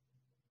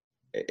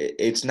 –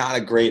 it's not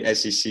a great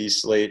SEC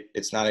slate.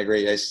 It's not a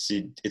great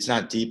SEC – it's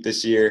not deep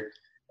this year,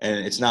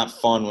 and it's not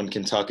fun when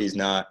Kentucky's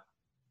not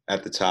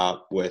at the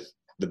top with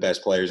 – the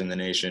best players in the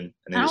nation.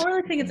 And I don't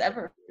really think it's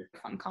ever a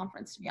fun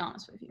conference, to be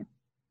honest with you.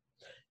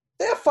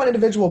 They have fun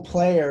individual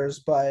players,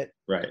 but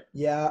right.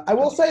 Yeah, I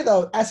will say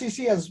though,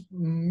 SEC has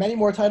many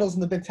more titles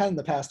than the Big Ten in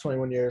the past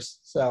 21 years.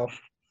 So,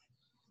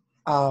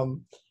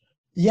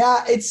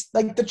 it's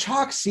the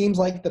chalk seems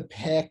like the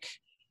pick.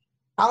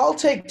 I'll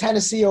take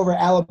Tennessee over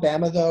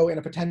Alabama though in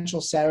a potential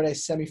Saturday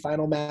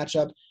semifinal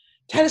matchup.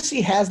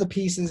 Tennessee has the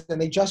pieces,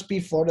 and they just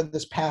beat Florida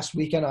this past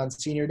weekend on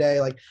Senior Day.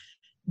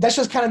 That's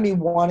just kind of me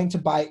wanting to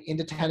buy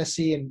into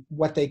Tennessee and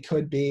what they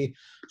could be.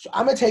 So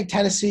I'm going to take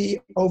Tennessee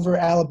over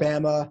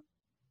Alabama.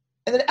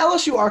 And then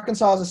LSU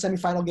Arkansas as a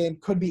semifinal game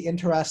could be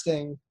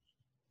interesting.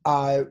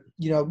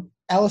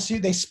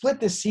 LSU, they split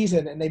this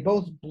season and they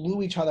both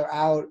blew each other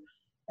out.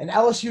 And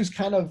LSU's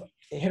kind of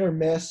hit or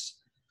miss.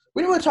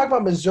 We didn't really talk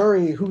about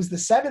Missouri, who's the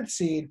 7th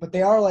seed, but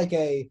they are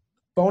a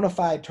bona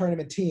fide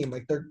tournament team.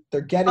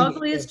 They're getting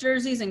ugliest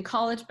jerseys in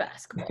college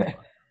basketball.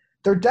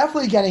 They're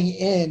definitely getting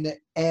in,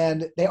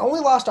 and they only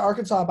lost to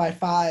Arkansas by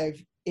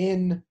 5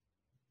 in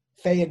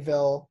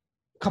Fayetteville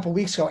a couple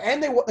weeks ago,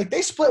 and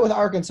they split with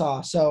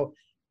Arkansas. So,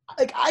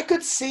 I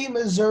could see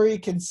Missouri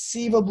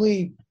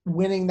conceivably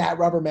winning that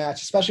rubber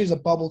match, especially as a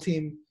bubble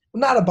team.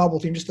 Well, not a bubble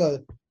team, just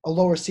a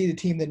lower seeded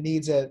team that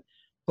needs it.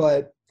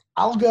 But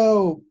I'll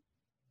go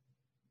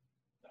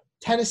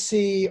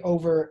Tennessee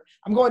over.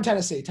 I'm going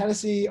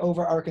Tennessee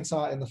over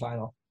Arkansas in the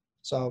final.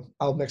 So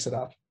I'll mix it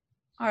up.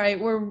 All right,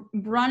 we're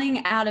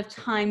running out of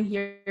time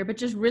here, but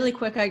just really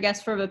quick, I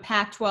guess, for the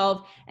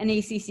Pac-12 and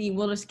ACC,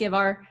 we'll just give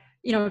our,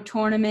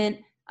 tournament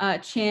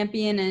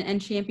champion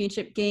and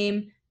championship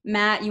game.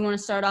 Matt, you want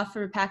to start off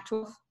for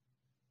Pac-12?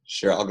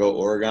 Sure, I'll go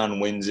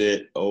Oregon wins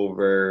it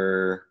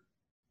over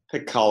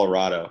pick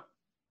Colorado.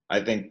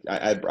 I think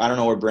I don't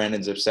know where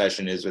Brandon's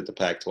obsession is with the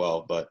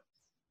Pac-12, but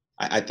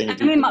I think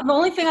the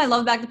only thing I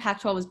love about the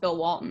Pac-12 is Bill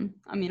Walton.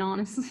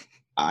 Honestly.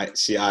 I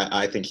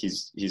think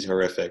he's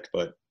horrific,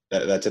 but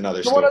that's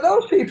another story. One of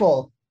those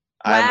people.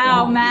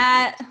 Wow,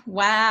 Matt.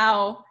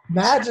 Wow.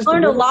 Matt just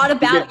learned a lot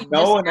about you.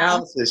 No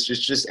analysis.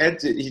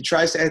 He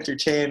tries to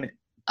entertain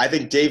I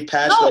think Dave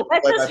Paschal. No,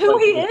 that's just who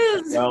he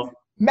is. Well,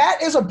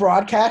 Matt is a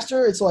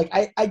broadcaster. It's like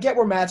I get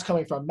where Matt's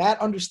coming from. Matt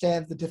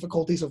understands the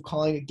difficulties of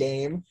calling a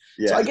game.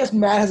 yeah. So I guess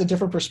Matt has a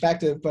different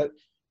perspective, but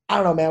I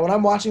don't know, man. When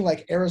I'm watching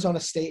like Arizona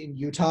State and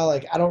Utah,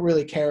 like I don't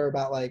really care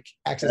about like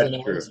X's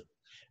and True. O's.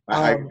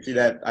 I can see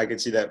that. I can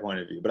see that point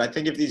of view. But I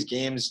think if these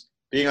games,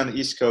 being on the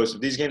East Coast,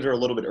 if these games are a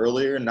little bit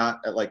earlier, not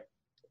at like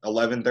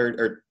 11:30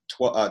 or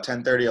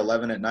 10:30,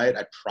 11 at night,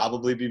 I'd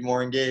probably be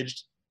more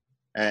engaged.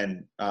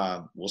 And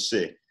we'll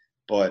see.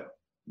 But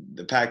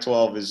the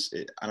Pac-12 is,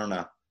 I don't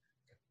know.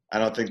 I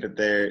don't think that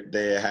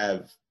they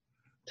have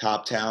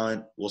top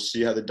talent. We'll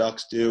see how the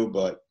Ducks do.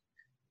 But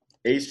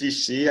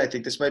ACC, I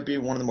think this might be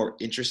one of the more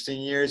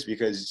interesting years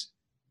because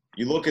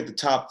you look at the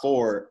top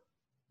four,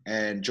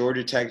 and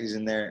Georgia Tech is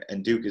in there,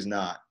 and Duke is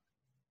not.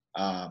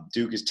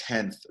 Duke is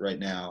 10th right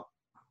now,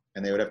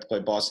 and they would have to play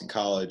Boston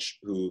College,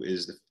 who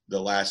is the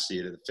last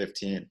seed of the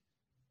 15.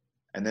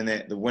 And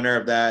then the winner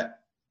of that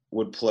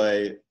would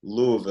play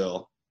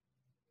Louisville,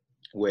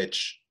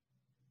 which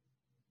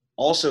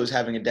also is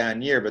having a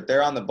down year, but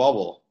they're on the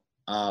bubble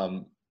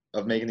of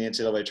making the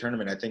NCAA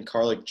tournament. I think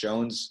Carlick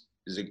Jones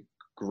is a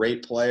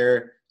great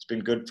player. It's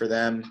been good for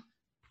them.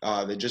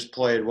 They just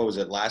played, what was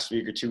it, last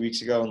week or 2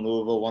 weeks ago, and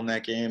Louisville won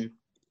that game.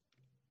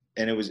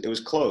 And it was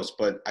close,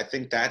 but I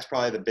think that's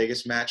probably the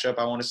biggest matchup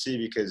I want to see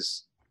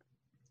because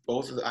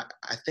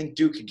I think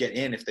Duke could get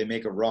in if they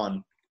make a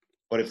run,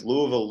 but if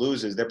Louisville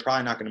loses, they're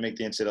probably not going to make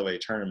the NCAA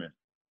tournament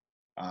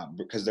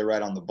because they're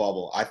right on the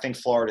bubble. I think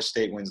Florida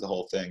State wins the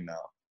whole thing,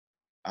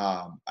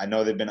 though. I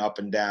know they've been up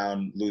and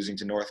down, losing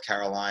to North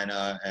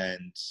Carolina,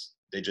 and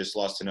they just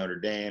lost to Notre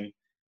Dame,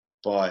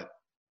 but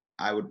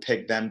I would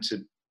pick them to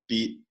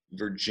beat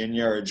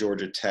Virginia or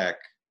Georgia Tech.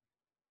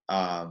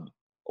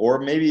 Or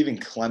maybe even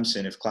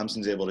Clemson if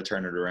Clemson's able to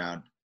turn it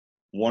around.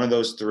 One of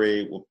those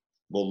three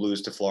will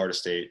lose to Florida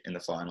State in the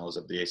finals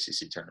of the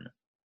ACC tournament.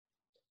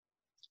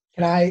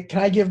 Can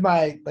I give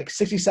my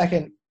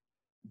 60-second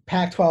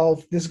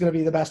Pac-12? This is going to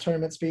be the best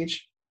tournament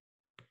speech.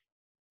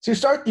 So you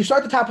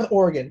start the top with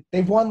Oregon.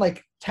 They've won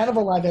 10 of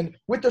 11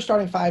 with their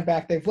starting five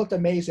back. They've looked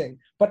amazing.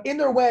 But in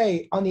their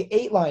way on the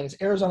 8 line is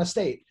Arizona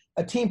State,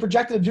 a team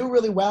projected to do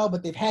really well,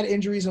 but they've had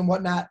injuries and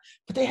whatnot.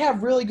 But they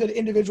have really good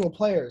individual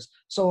players.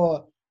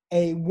 So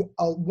a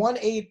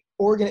 1-8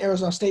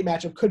 Oregon-Arizona State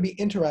matchup could be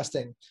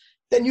interesting.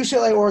 Then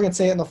UCLA, Oregon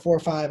State in the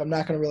 4-5. I'm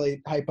not going to really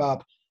hype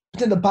up. But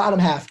then the bottom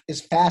half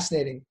is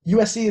fascinating.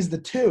 USC is the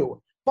 2.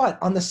 But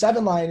on the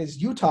 7 line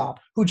is Utah,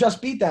 who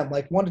just beat them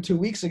 1 to 2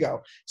 weeks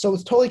ago. So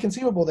it's totally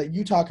conceivable that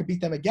Utah could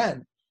beat them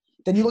again.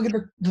 Then you look at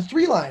the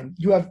 3 line.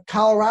 You have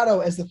Colorado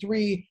as the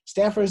 3,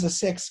 Stanford as the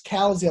 6,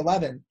 Cal as the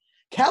 11.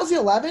 Cal's the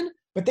 11,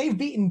 but they've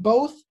beaten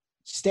both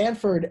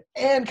Stanford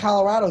and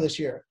Colorado this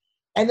year.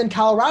 And then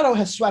Colorado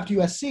has swept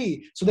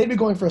USC, so they'd be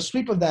going for a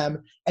sweep of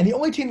them. And the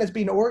only team that's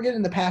beaten Oregon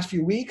in the past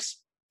few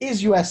weeks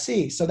is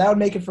USC. So that would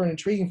make it for an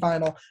intriguing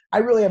final. I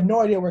really have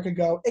no idea where it could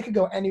go. It could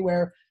go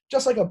anywhere,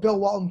 just like a Bill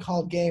Walton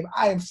called game.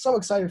 I am so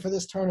excited for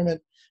this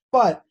tournament.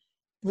 But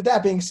with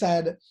that being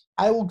said,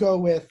 I will go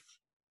with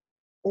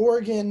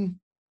Oregon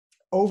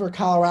over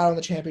Colorado in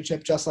the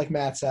championship, just like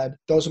Matt said.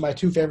 Those are my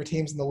 2 favorite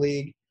teams in the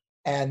league,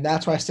 and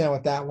that's why I stand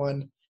with that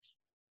one.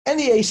 And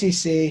the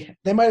ACC,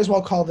 they might as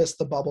well call this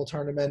the bubble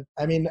tournament.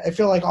 I mean, I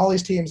feel like all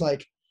these teams,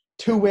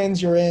 2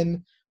 wins, you're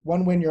in,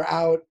 1 win, you're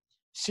out.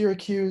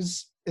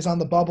 Syracuse is on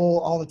the bubble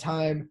all the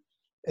time,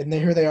 and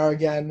here they are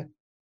again.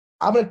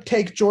 I'm going to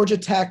take Georgia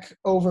Tech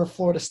over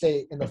Florida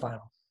State in the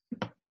final.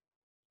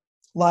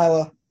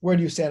 Lila, where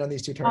do you stand on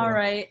these 2 tournaments? All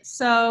right.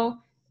 So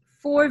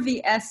for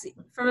the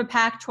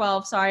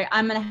Pac-12,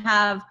 I'm going to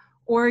have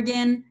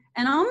Oregon,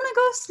 and I'm going to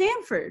go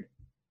Stanford.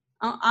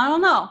 I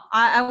don't know.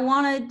 I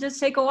want to just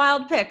take a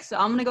wild pick. So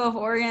I'm going to go with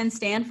Oregon and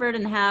Stanford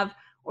and have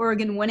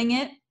Oregon winning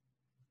it.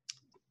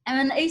 And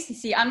then the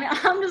ACC, I mean,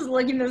 I'm just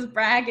looking at this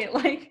bracket,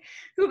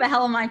 who the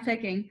hell am I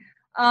picking?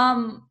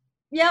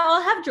 Yeah,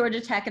 I'll have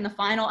Georgia Tech in the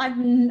final. I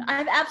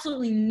have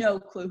absolutely no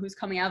clue who's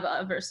coming out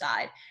of her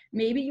side.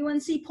 Maybe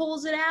UNC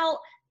pulls it out.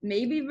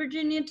 Maybe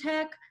Virginia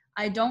Tech.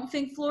 I don't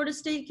think Florida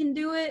State can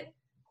do it.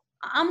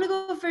 I'm going to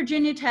go with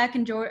Virginia Tech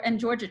and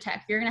Georgia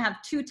Tech. You're going to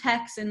have 2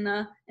 Techs in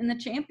the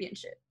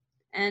championship.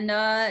 And,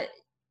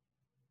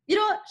 you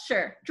know what?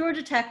 Sure.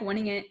 Georgia Tech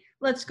winning it.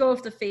 Let's go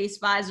with the face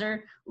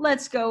visor.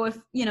 Let's go with,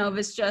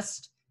 this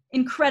just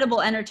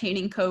incredible,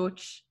 entertaining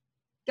coach.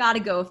 Got to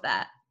go with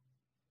that.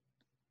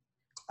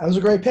 Those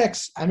are great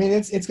picks. I mean,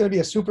 it's going to be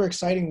a super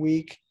exciting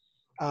week.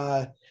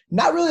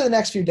 Not really the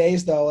next few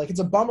days, though. It's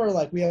a bummer.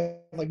 We have,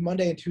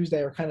 Monday and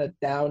Tuesday are kind of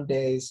down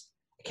days.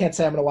 I can't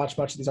say I'm going to watch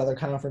much of these other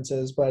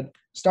conferences, but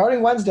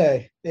starting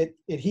Wednesday, it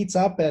heats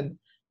up, and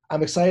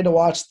I'm excited to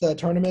watch the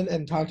tournament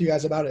and talk to you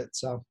guys about it.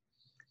 So,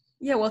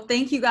 yeah, well,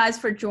 thank you guys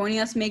for joining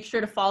us. Make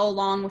sure to follow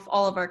along with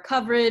all of our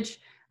coverage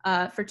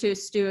for Two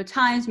Studio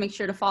Times. Make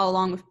sure to follow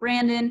along with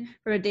Brandon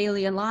for a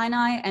Daily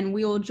Illini, and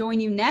we will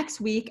join you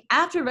next week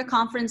after the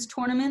conference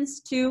tournaments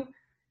to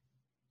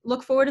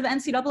look forward to the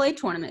NCAA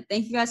tournament.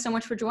 Thank you guys so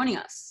much for joining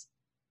us.